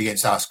was played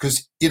against us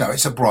because,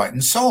 it's a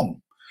Brighton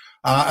song.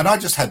 And I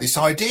just had this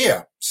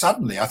idea.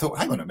 Suddenly I thought,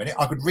 hang on a minute,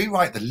 I could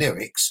rewrite the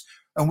lyrics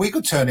and we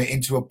could turn it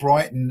into a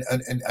Brighton,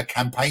 a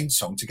campaign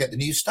song to get the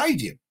new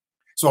stadium.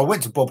 So I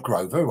went to Bob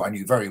Grover, who I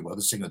knew very well,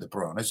 the singer of the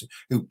Piranhas,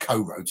 who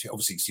co-wrote it.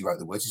 Obviously, he wrote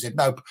the words. He said,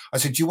 no. I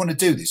said, do you want to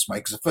do this, mate?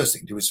 Because the first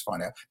thing to do is to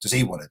find out, does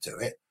he want to do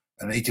it?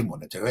 And he didn't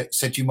want to do it. He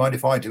said, do you mind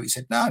if I do it? He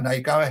said, no,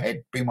 go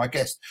ahead. Be my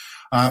guest.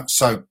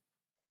 So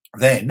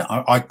then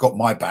I got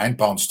my band,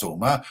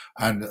 Barnstormer,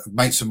 and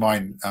mates of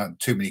mine,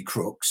 Too Many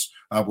Crooks,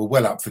 were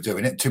well up for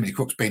doing it. Too Many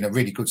Crooks being a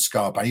really good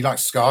ska band. He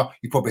likes ska.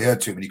 You probably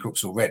heard Too Many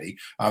Crooks already.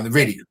 They're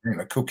really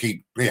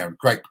cookie,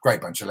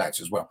 great bunch of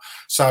lads as well.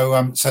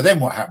 So then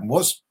what happened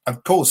was,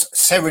 of course,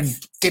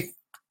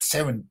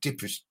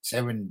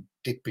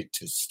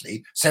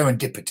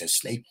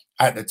 serendipitously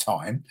at the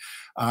time,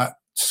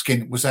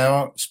 Skint was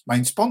our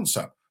main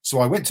sponsor. So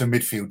I went to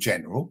Midfield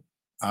General,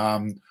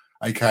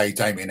 aka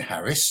Damien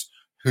Harris,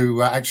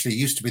 who actually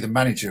used to be the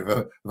manager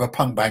of a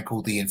punk band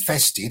called The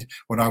Infested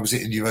when I was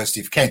at the University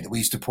of Kent, that we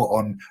used to put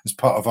on as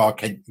part of our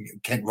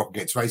Kent Rock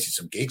Against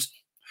Racism gigs.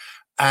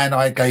 And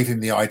I gave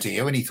him the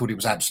idea and he thought it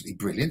was absolutely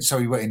brilliant. So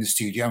we went in the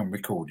studio and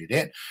recorded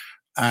it.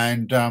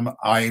 And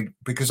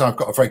because I've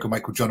got a very good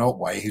mate called John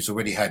Otway, who's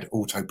already had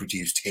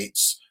auto-produced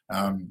hits,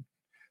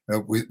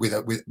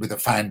 with a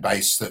fan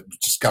base that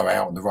just go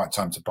out on the right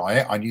time to buy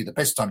it. I knew the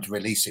best time to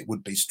release it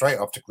would be straight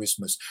after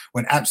Christmas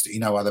when absolutely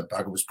no other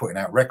bugger was putting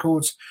out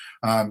records.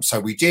 So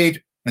we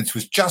did. And it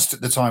was just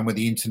at the time when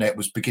the internet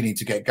was beginning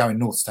to get going.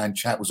 North Stand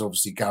Chat was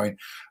obviously going.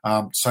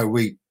 So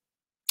we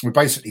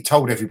basically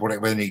told everybody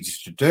what they needed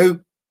to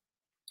do.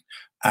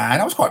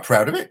 And I was quite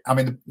proud of it. I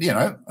mean,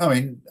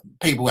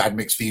 people had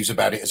mixed views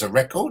about it as a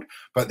record,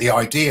 but the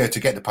idea to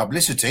get the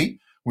publicity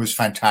was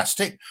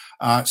fantastic.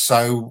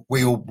 So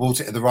we all bought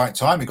it at the right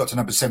time. We got to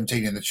number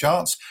 17 in the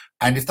charts.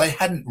 And if they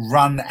hadn't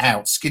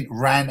Skint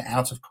ran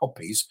out of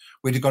copies,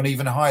 we'd have gone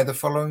even higher the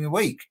following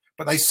week.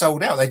 But they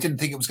sold out. They didn't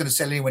think it was going to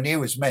sell anywhere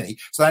near as many.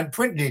 So they hadn't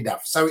printed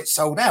enough. So it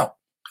sold out.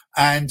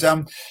 And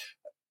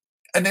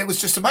it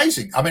was just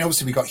amazing. I mean,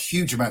 obviously we got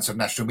huge amounts of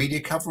national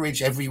media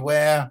coverage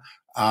everywhere.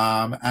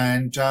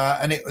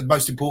 The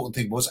most important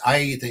thing was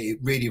A, that it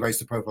really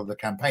raised the profile of the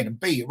campaign, and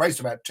B, it raised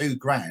about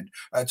 $2,000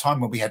 at a time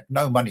when we had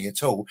no money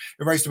at all.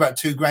 It raised about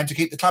 $2,000 to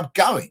keep the club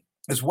going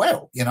as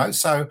well,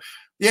 So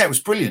Yeah, it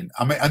was brilliant.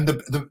 I mean,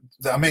 and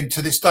I mean,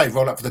 to this day,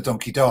 Roll Up for the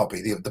Donkey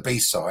Derby, the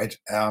B-side.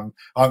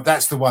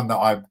 That's the one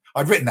that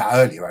I'd written that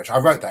earlier. Actually,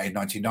 I wrote that in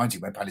 1990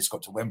 when Palace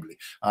got to Wembley.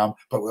 But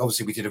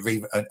obviously, we did a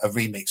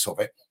remix of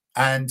it,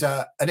 and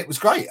it was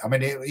great. I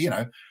mean,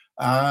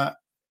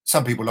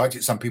 some people liked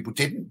it, some people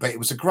didn't, but it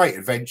was a great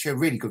adventure,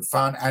 really good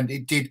fun, and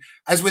it did,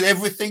 as with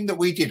everything that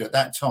we did at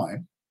that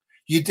time.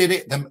 You did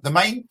it. The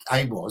main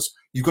aim was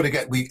it's got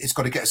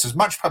to get us as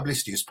much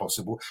publicity as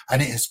possible,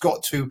 and it has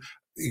got to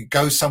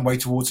go some way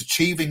towards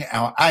achieving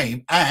our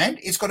aim, and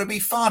it's got to be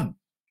fun,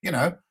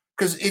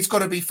 because it's got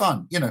to be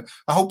fun. The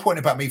whole point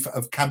about me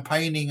of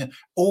campaigning,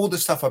 all the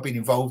stuff I've been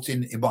involved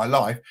in my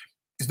life,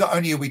 is not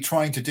only are we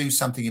trying to do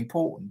something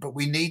important, but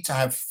we need to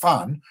have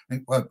fun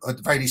and at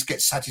the very least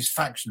get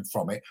satisfaction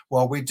from it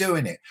while we're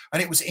doing it.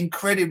 And it was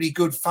incredibly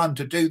good fun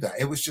to do that.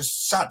 It was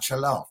just such a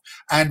laugh.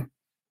 And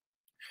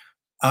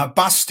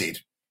Busted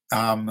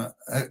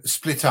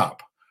split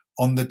up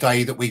on the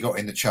day that we got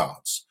in the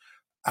charts.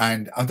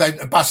 And a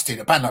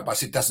band like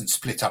Busted doesn't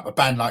split up. A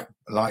band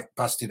like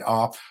Busted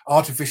are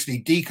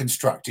artificially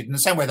deconstructed in the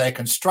same way they're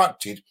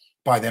constructed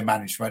by their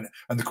management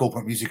and the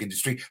corporate music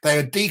industry. They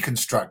are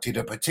deconstructed at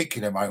a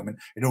particular moment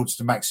in order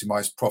to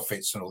maximize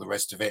profits and all the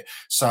rest of it.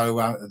 So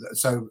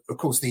of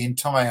course, the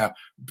entire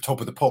Top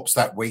of the Pops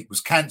that week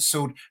was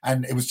cancelled,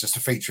 and it was just a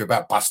feature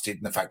about Busted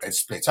and the fact they'd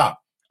split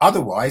up.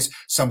 Otherwise,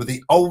 some of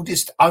the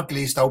oldest,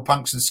 ugliest old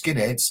punks and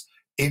skinheads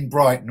in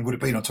Brighton would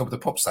have been on Top of the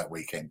Pops that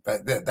weekend.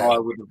 But I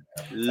would have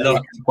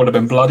loved. Would have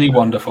been bloody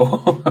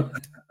wonderful.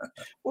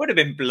 Would have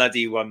been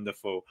bloody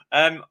wonderful.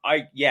 Again,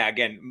 I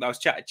was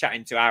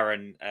chatting to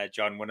Aaron,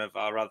 John, one of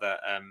our other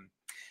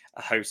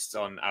hosts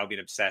on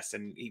Albion Obsessed,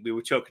 and we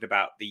were talking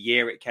about the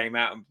year it came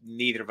out, and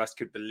neither of us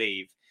could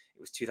believe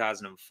it was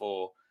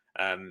 2004.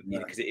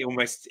 Because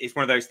it's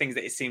one of those things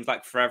that it seems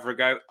like forever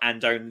ago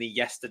and only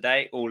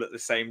yesterday, all at the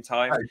same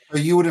time. So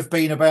you would have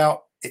been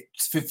about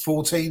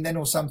 14 then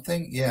or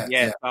something.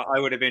 Yeah. I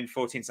would have been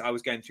 14, so I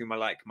was going through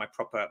my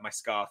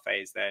ska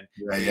phase then.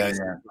 Like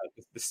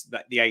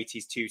the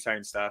 80s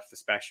two-tone stuff, the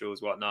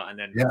specials, whatnot, and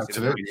then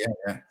absolutely.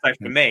 So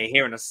for me,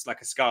 hearing a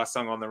ska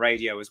song on the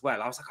radio as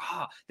well, I was like,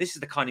 this is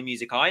the kind of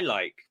music I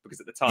like, because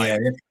at the time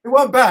it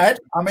wasn't bad.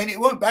 I mean, it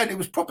wasn't bad. It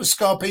was proper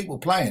ska people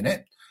playing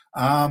it.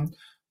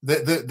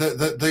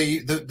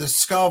 The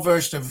ska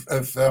version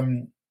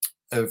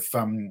of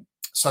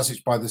Sussex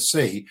by the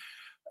Sea,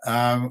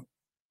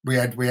 we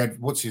had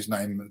what's his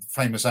name,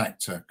 famous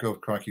actor,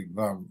 God crikey,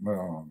 bloke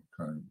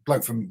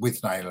from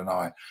Withnail and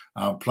I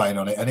playing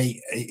on it, and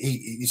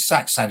his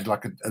sax sounded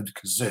like a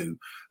kazoo.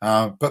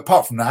 But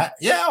apart from that,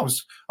 they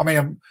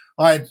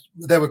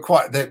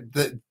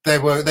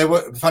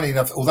were funny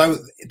enough, although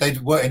they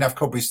weren't enough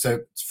copies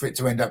for it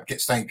to end up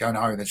going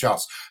higher in the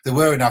charts. There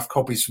were enough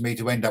copies for me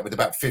to end up with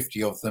about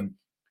 50 of them,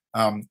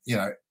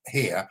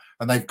 here,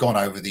 and they've gone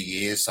over the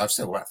years. So I've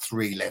still got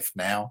 3 left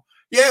now.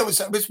 Yeah, it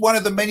was one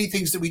of the many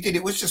things that we did.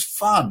 It was just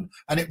fun,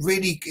 and it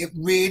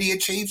really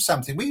achieved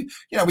something. We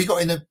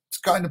got in the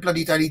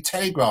bloody Daily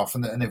Telegraph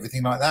and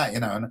everything like that,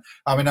 And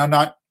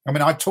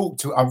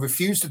I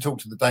refused to talk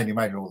to the Daily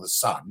Mail or the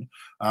Sun,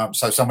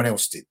 so someone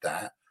else did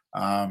that.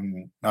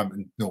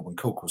 Norman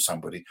Cook or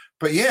somebody.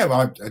 But yeah,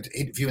 I'd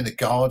interview in the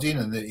Guardian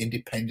and the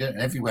Independent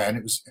and everywhere, and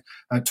it was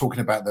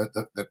talking about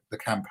the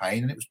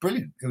campaign, and it was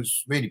brilliant. It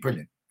was really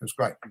brilliant. It was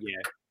great.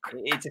 Yeah,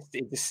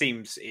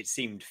 it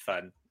seemed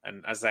fun,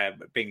 and as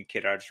being a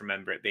kid, I just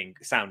remember it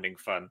sounding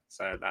fun.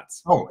 So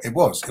that's it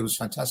was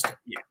fantastic.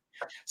 Yeah.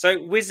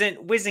 So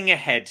whizzing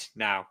ahead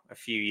now a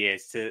few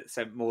years to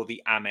more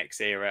the Amex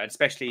era,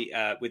 especially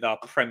with our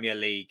Premier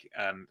League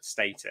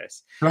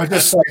status. Can I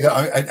just say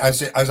that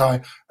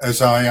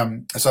as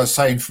I was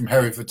saying, from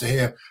Hereford to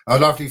here, our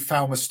lovely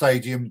Falmer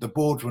Stadium, the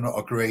board will not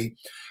agree.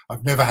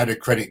 I've never had a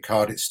credit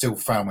card; it's still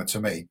Falmer to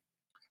me.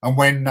 And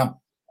when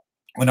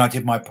I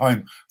did my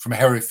poem from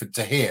Hereford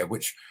to here,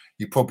 which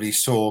you probably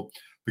saw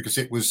because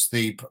it was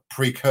the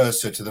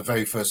precursor to the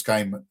very first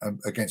game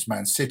against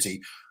Man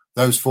City,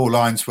 those 4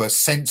 lines were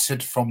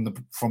censored from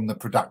the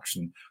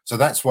production. So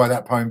that's why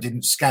that poem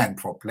didn't scan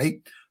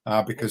properly,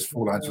 because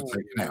 4 lines were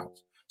taken out.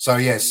 So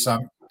yes,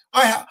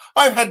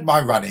 I've had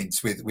my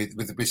run-ins with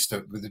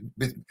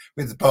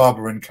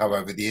Barber and Co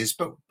over the years,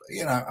 but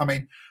it's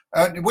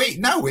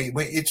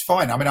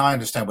fine. I mean, I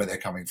understand where they're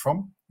coming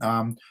from.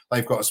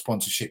 They've got a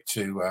sponsorship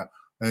to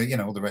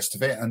all the rest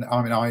of it, and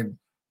I mean,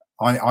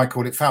 I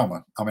call it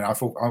Falmer. I mean, I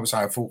thought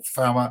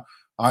Falmer.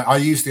 I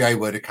use the A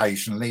word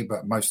occasionally,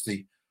 but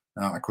mostly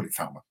I call it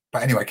Falmer.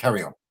 But anyway,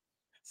 carry on.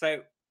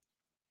 So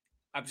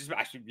I'm just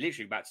actually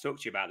literally about to talk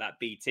to you about that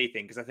BT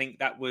thing, because I think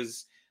that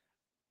was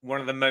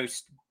one of the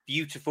most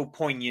beautiful,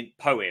 poignant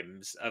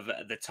poems of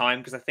the time.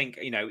 Because I think,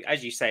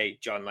 as you say,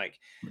 John, like,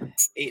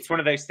 it's one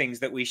of those things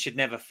that we should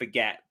never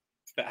forget,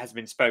 that has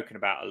been spoken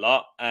about a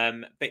lot.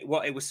 But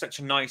it was such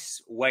a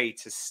nice way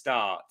to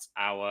start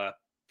our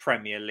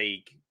Premier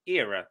League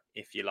era,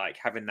 if you like,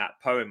 having that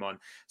poem on.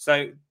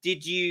 So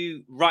did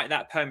you write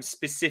that poem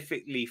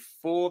specifically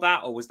for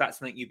that, or was that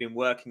something you've been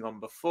working on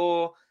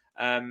before?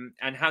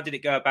 And how did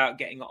it go about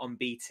getting it on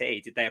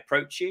BT? Did they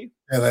approach you?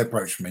 Yeah, they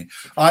approached me.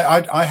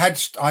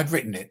 I'd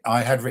written it.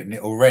 I had written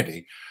it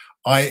already.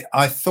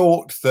 I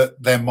thought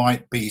that there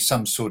might be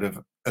some sort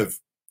of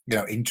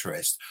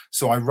interest,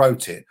 so I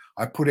wrote it.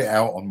 I put it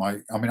out on my.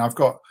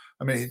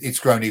 It's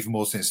grown even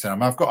more since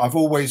then. I've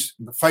always,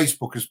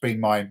 Facebook has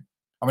been my.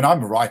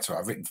 I'm a writer.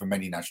 I've written for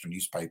many national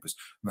newspapers,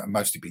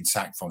 mostly been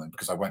sacked from them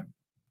because I won't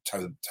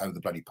toe the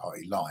bloody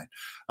party line.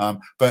 I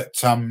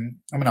write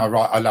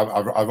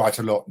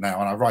a lot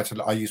now, and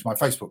I use my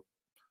Facebook.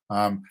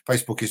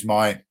 Facebook is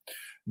my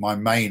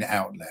main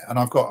outlet, and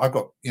I've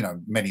got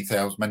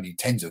many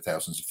tens of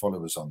thousands of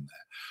followers on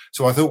there.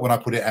 So I thought when I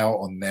put it out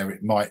on there,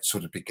 it might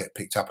sort of get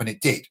picked up, and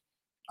it did.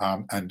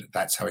 And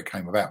that's how it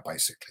came about,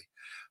 basically.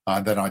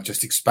 And then I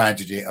just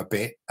expanded it a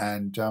bit,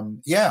 and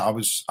I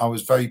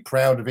was very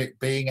proud of it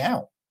being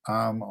out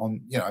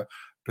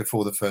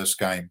before the first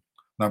game.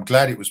 And I'm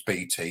glad it was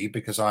BT,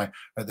 because at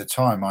the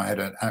time I had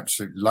an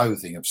absolute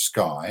loathing of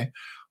Sky.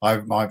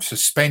 I've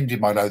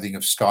suspended my loathing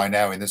of Sky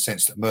now, in the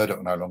sense that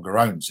Murdoch no longer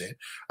owns it,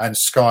 and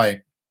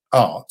Sky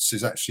Arts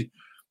is actually,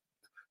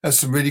 there's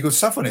some really good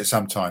stuff on it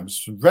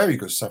sometimes, some very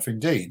good stuff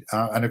indeed.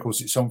 And of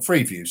course it's on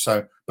Freeview.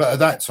 So, but at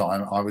that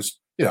time I was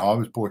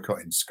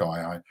boycotting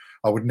Sky.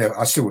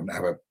 I still wouldn't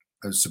have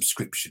a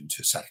subscription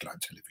to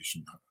satellite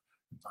television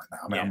like that.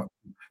 I'm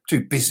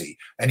too busy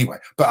anyway.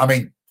 But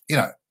it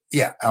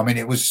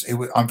was.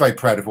 I'm very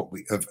proud of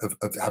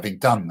of having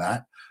done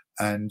that,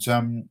 and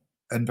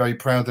very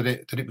proud that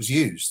it was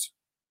used.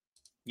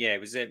 Yeah,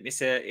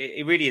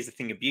 it really is a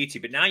thing of beauty.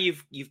 But now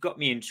you've got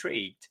me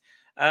intrigued.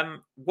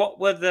 What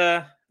were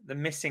the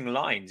missing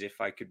lines, if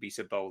I could be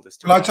so bold as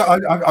to? Well,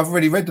 I've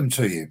already read them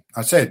to you.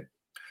 I said.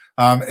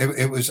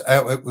 It was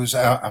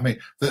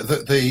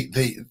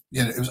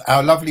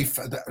our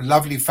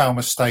lovely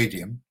Falmouth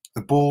Stadium.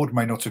 The board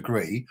may not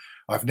agree.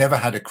 I've never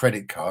had a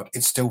credit card.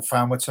 It's still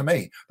Falmouth to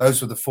me.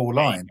 Those were the 4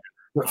 lines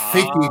that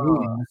fitted in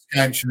the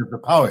scansion of the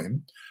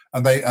poem,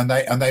 and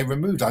they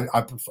removed.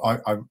 I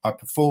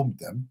performed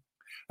them,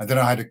 and then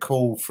I had a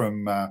call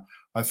from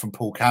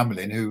Paul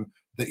Camlin,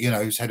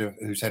 who's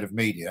head of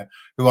media,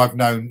 who I've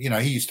known.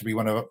 He used to be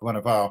one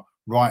of our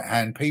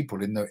right-hand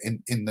people in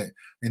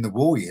the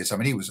war years. I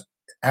mean, he was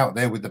out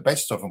there with the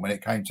best of them when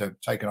it came to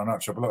taking on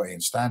Archibald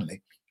and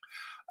Stanley.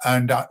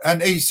 And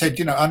he said,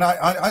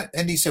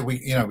 and he said,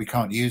 we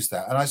can't use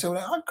that. And I said,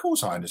 well, of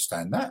course I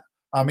understand that.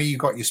 I mean, you've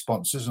got your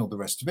sponsors and all the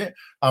rest of it.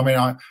 I mean,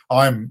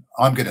 I'm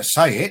going to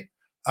say it,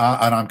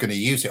 and I'm going to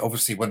use it,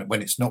 obviously,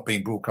 when it's not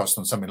being broadcast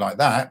on something like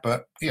that.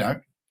 But I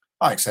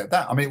accept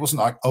that. I mean, it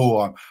wasn't like,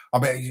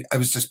 it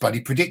was just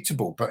bloody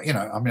predictable. But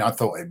I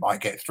thought it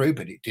might get through,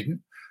 but it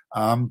didn't.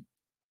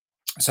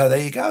 So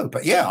there you go.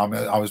 But yeah,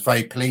 I was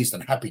very pleased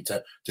and happy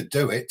to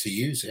do it, to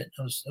use it.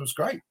 It was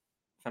great.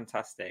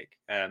 Fantastic.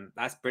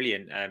 That's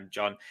brilliant,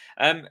 John.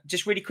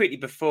 Just really quickly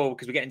before,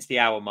 because we're getting to the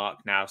hour mark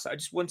now, so I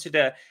just wanted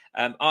to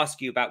ask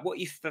you about what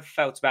you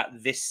felt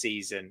about this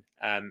season.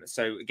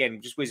 So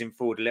again, just whizzing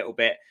forward a little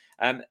bit,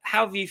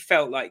 how have you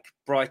felt like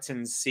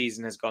Brighton's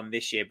season has gone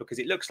this year? Because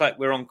it looks like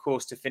we're on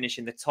course to finish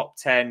in the top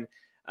 10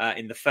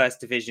 in the first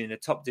division, in the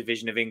top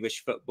division of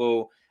English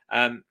football.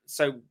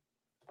 So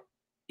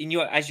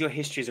as your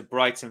history as a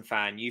Brighton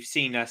fan, you've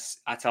seen us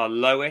at our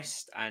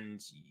lowest, and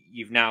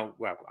you've now,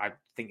 I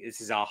think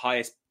this is our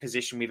highest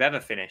position we've ever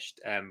finished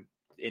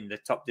in the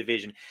top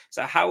division.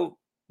 So how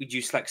would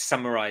you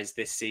summarize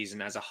this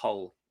season as a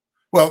whole?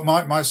 Well,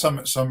 my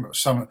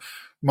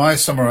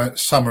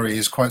summary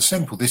is quite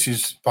simple. This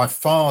is by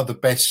far the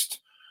best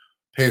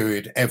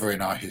period ever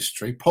in our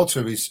history.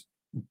 Potter is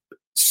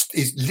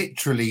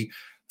literally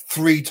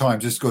 3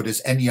 times as good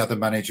as any other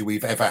manager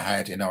we've ever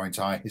had in our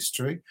entire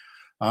history.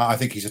 I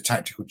think he's a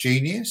tactical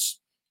genius.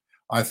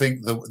 I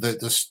think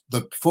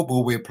the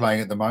football we're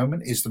playing at the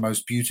moment is the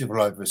most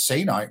beautiful I've ever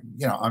seen. I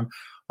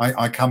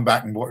come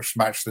back and watch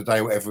Match of the Day,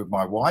 whatever, with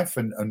my wife,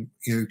 and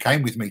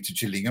came with me to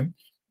Gillingham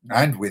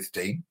and with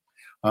Dean.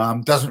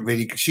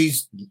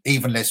 She's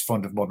even less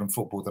fond of modern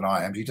football than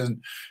I am. She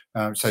doesn't,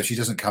 so she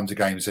doesn't come to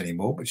games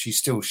anymore, but she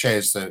still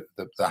shares the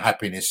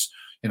happiness,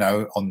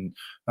 on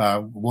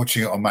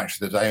watching it on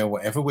Match of the Day or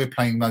whatever. We're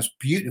playing the most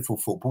beautiful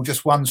football,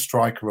 just one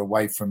striker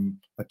away from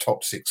a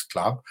top 6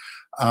 club.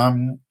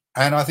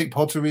 And I think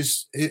Potter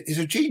is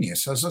a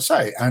genius, as I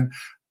say. And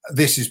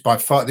this has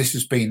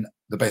been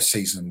the best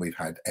season we've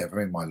had ever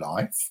in my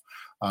life,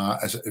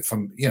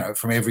 from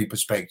every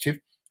perspective.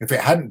 If it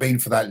hadn't been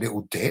for that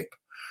little dip,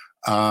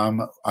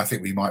 I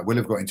think we might well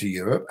have got into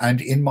Europe.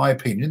 And in my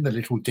opinion, the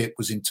little dip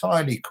was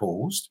entirely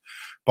caused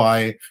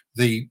by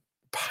the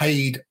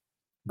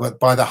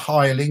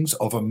hirelings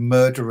of a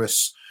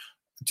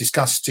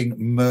disgusting,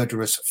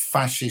 murderous,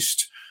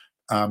 fascist,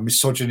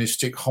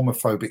 misogynistic,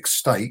 homophobic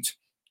state,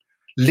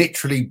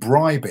 literally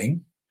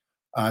bribing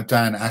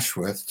Dan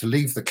Ashworth to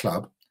leave the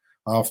club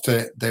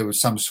after there was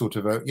some sort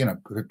of a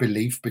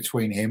belief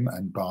between him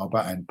and Barber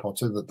and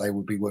Potter that they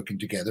would be working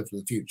together for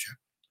the future.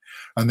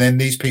 And then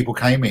these people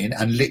came in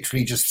and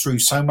literally just threw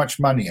so much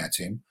money at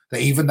him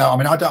that, even though,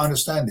 I don't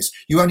understand this.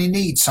 You only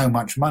need so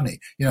much money.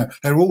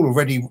 They're all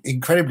already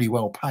incredibly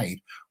well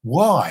paid.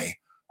 Why?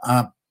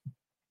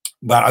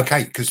 Well,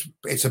 okay, because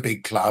it's a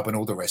big club and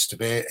all the rest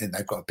of it, and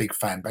they've got a big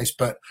fan base.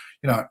 But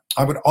one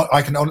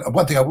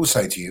thing I will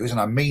say to you is, and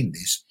I mean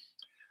this,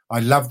 I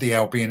love the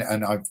Albion,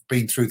 and I've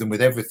been through them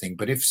with everything.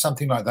 But if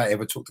something like that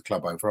ever took the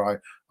club over,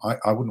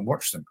 I wouldn't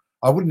watch them.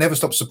 I would never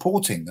stop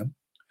supporting them,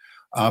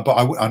 but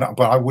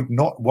I would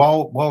not.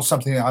 While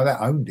something like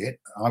that owned it,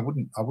 I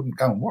wouldn't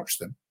go and watch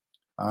them.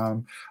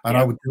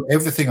 I would do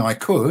everything I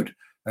could.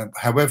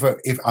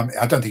 However,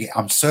 I don't think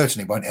I'm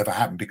certain it won't ever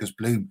happen because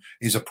Bloom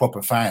is a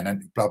proper fan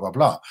and blah blah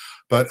blah.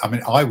 But I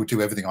mean, I would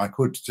do everything I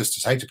could just to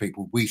say to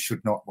people, we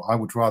should not. I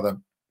would rather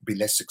be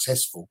less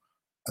successful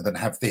than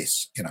have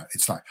this.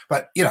 It's like,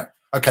 but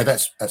okay,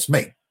 that's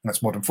me.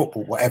 That's modern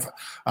football, whatever.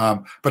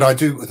 But I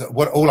do.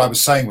 All I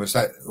was saying was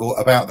that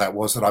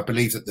I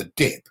believe that the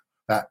dip,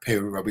 that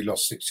period where we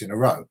lost 6 in a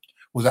row,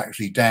 was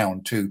actually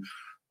down to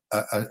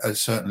a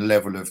certain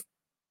level of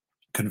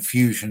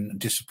confusion and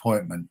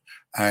disappointment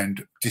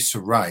and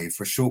disarray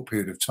for a short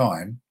period of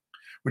time,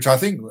 which I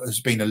think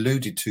has been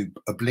alluded to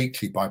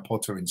obliquely by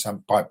Potter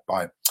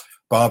by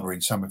Barber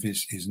in some of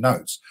his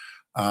notes,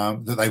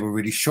 that they were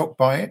really shocked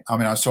by it. I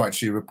mean, I saw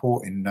actually a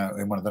report in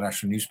one of the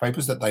national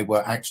newspapers that they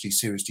were actually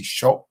seriously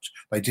shocked.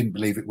 They didn't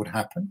believe it would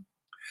happen.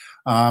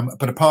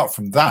 But apart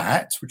from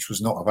that, which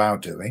was not of our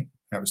doing,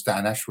 that was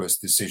Dan Ashworth's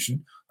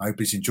decision. I hope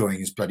he's enjoying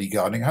his bloody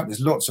gardening. I hope there's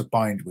lots of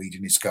bindweed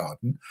in his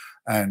garden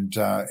and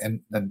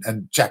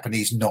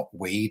Japanese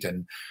knotweed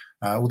and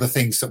all the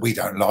things that we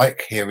don't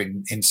like here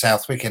in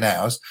Southwick in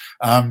ours.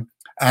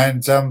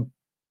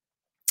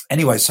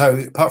 Anyway, so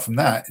apart from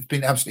that, it's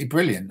been absolutely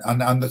brilliant.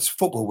 And the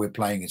football we're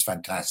playing is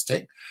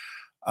fantastic.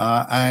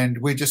 And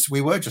we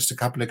were just a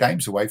couple of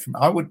games away from.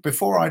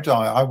 Before I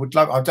die, I would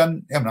love.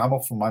 I'm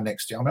off for my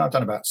next year. I mean, I've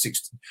done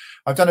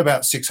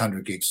about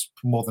 600 gigs,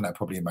 more than that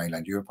probably in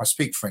mainland Europe. I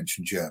speak French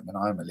and German.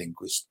 I'm a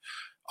linguist.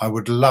 I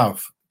would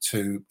love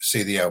to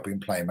see the Albion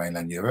play in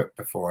mainland Europe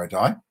before I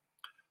die.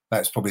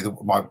 That's probably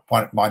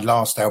my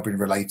last Albion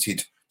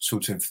related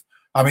sort of.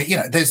 I mean,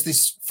 there's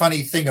this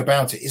funny thing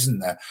about it, isn't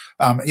there?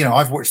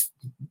 I've watched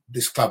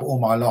this club all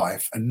my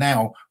life, and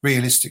now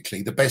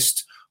realistically, the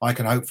best I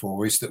can hope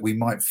for is that we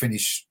might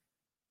finish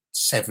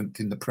 7th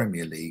in the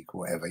Premier League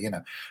or whatever,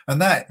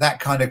 and that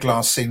kind of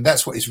glass ceiling,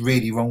 that's what is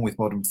really wrong with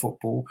modern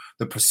football.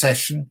 The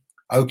procession.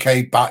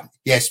 Okay, but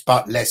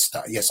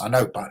Leicester. Yes, I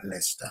know, but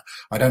Leicester.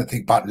 I don't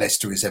think but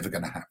Leicester is ever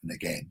going to happen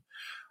again.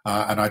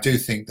 And I do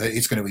think that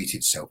it's going to eat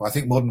itself. I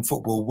think modern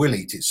football will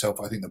eat itself.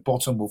 I think the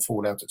bottom will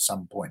fall out at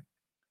some point.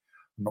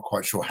 I'm not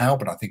quite sure how,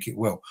 but I think it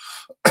will.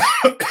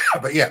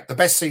 But yeah, the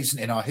best season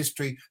in our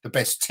history, the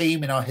best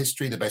team in our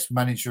history, the best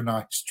manager in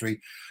our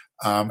history,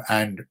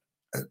 and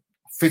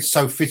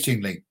so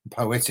fittingly,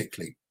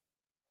 poetically,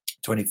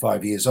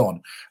 25 years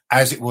on,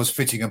 as it was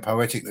fitting and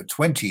poetic that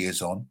 20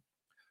 years on,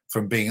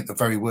 from being at the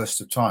very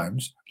worst of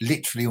times,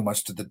 literally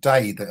almost to the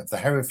day of the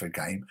Hereford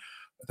game,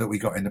 that we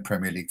got in the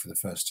Premier League for the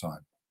first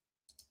time.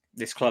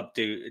 This club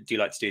do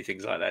like to do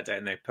things like that,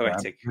 don't they?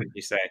 Poetic,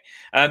 you say.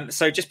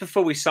 So just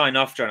before we sign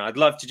off, John, I'd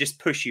love to just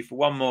push you for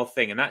one more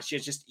thing, and that's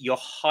just your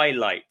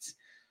highlight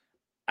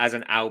as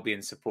an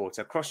Albion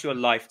supporter across your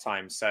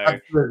lifetime. So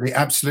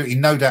absolutely,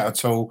 no doubt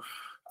at all.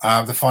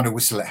 The final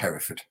whistle at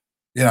Hereford.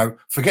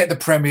 Forget the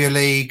Premier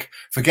League,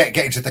 forget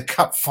getting to the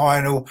Cup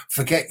final,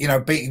 forget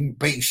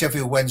beating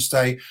Sheffield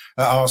Wednesday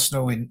at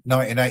Arsenal in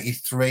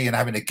 1983 and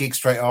having a gig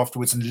straight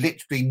afterwards and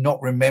literally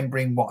not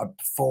remembering what I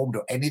performed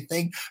or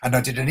anything. And I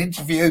did an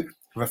interview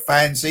with a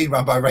fanzine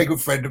run by a very good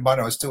friend of mine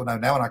who I still know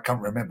now, and I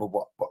can't remember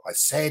what I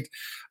said.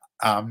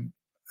 But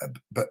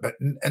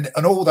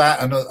all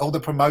that and all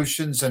the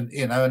promotions and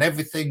and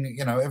everything,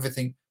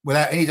 everything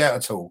without any doubt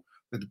at all.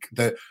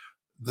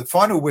 The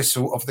final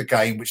whistle of the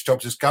game, which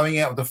stopped us going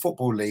out of the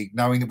Football League,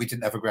 knowing that we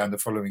didn't have a ground the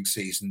following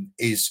season,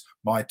 is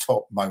my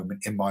top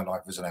moment in my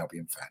life as an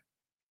Albion fan.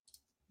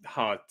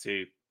 Hard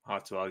to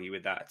argue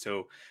with that at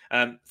all.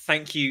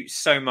 Thank you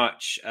so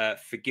much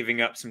for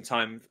giving up some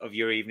time of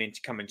your evening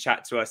to come and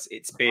chat to us.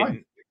 It's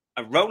been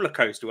a roller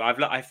coaster.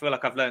 I feel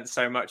like I've learned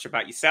so much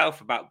about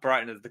yourself, about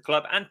Brighton as the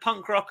club, and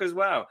punk rock as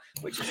well.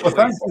 Which is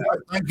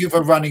thank you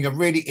for running a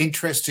really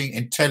interesting,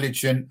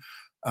 intelligent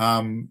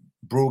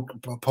broad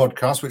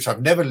podcast, which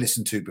I've never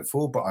listened to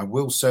before, but I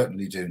will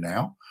certainly do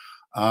now,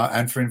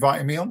 and for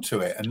inviting me onto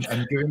it and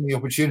giving me the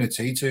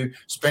opportunity to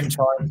spend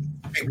time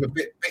with people a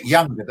bit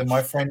younger than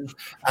my friend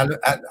Alan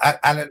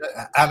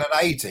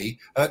Adey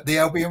at the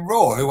Albion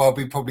Roar, who I'll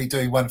be probably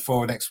doing one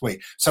for next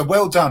week. So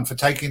well done for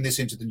taking this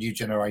into the new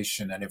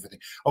generation and everything.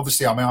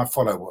 Obviously, I mean, I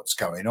follow what's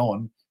going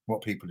on,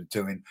 what people are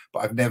doing,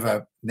 but I've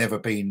never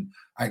been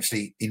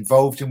actually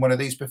involved in one of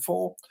these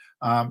before.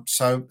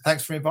 So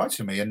thanks for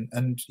inviting me,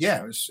 and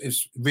yeah,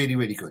 it's really,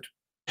 really good.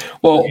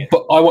 Well,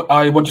 but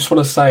I just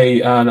want to say,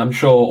 and I'm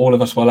sure all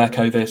of us will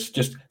echo this,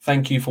 just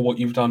thank you for what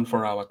you've done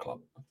for our club.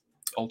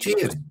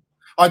 Ultimately. Cheers.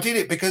 I did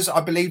it because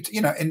I believed,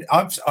 and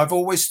I've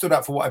always stood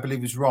up for what I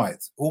believe is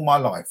right all my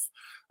life,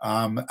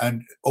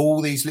 and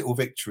all these little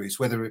victories,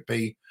 whether it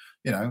be,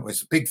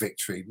 it's a big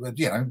victory.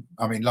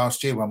 I mean,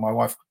 last year when my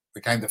wife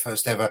became the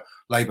first ever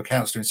Labour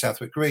councillor in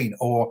Southwick Green,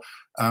 or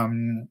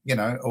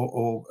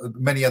or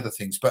many other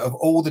things. But of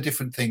all the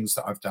different things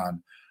that I've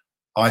done,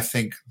 I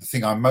think the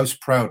thing I'm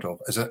most proud of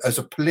as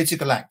a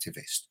political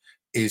activist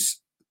is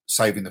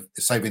saving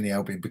the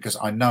Albion, because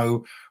I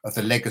know of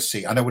the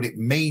legacy. I know what it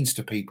means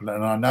to people,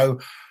 and I know,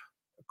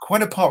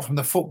 quite apart from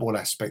the football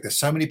aspect, there's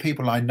so many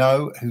people I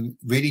know who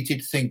really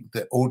did think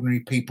that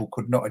ordinary people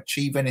could not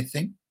achieve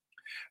anything.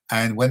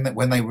 And when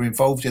they were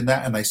involved in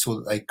that and they saw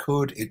that they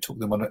could, it took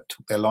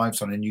their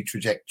lives on a new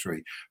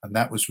trajectory. And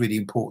that was really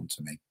important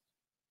to me.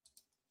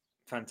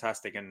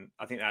 Fantastic. And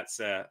I think that's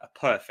a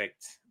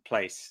perfect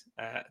place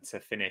to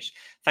finish.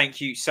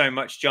 Thank you so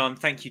much, John.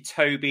 Thank you,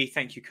 Toby.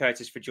 Thank you,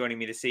 Curtis, for joining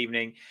me this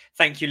evening.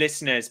 Thank you,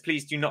 listeners.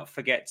 Please do not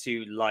forget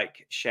to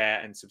like, share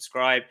and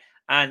subscribe.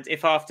 And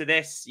if after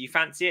this you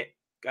fancy it,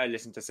 go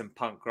listen to some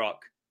punk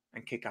rock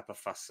and kick up a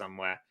fuss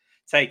somewhere.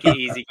 Take it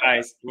easy,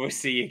 guys. We'll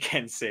see you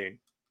again soon.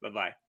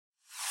 Bye-bye.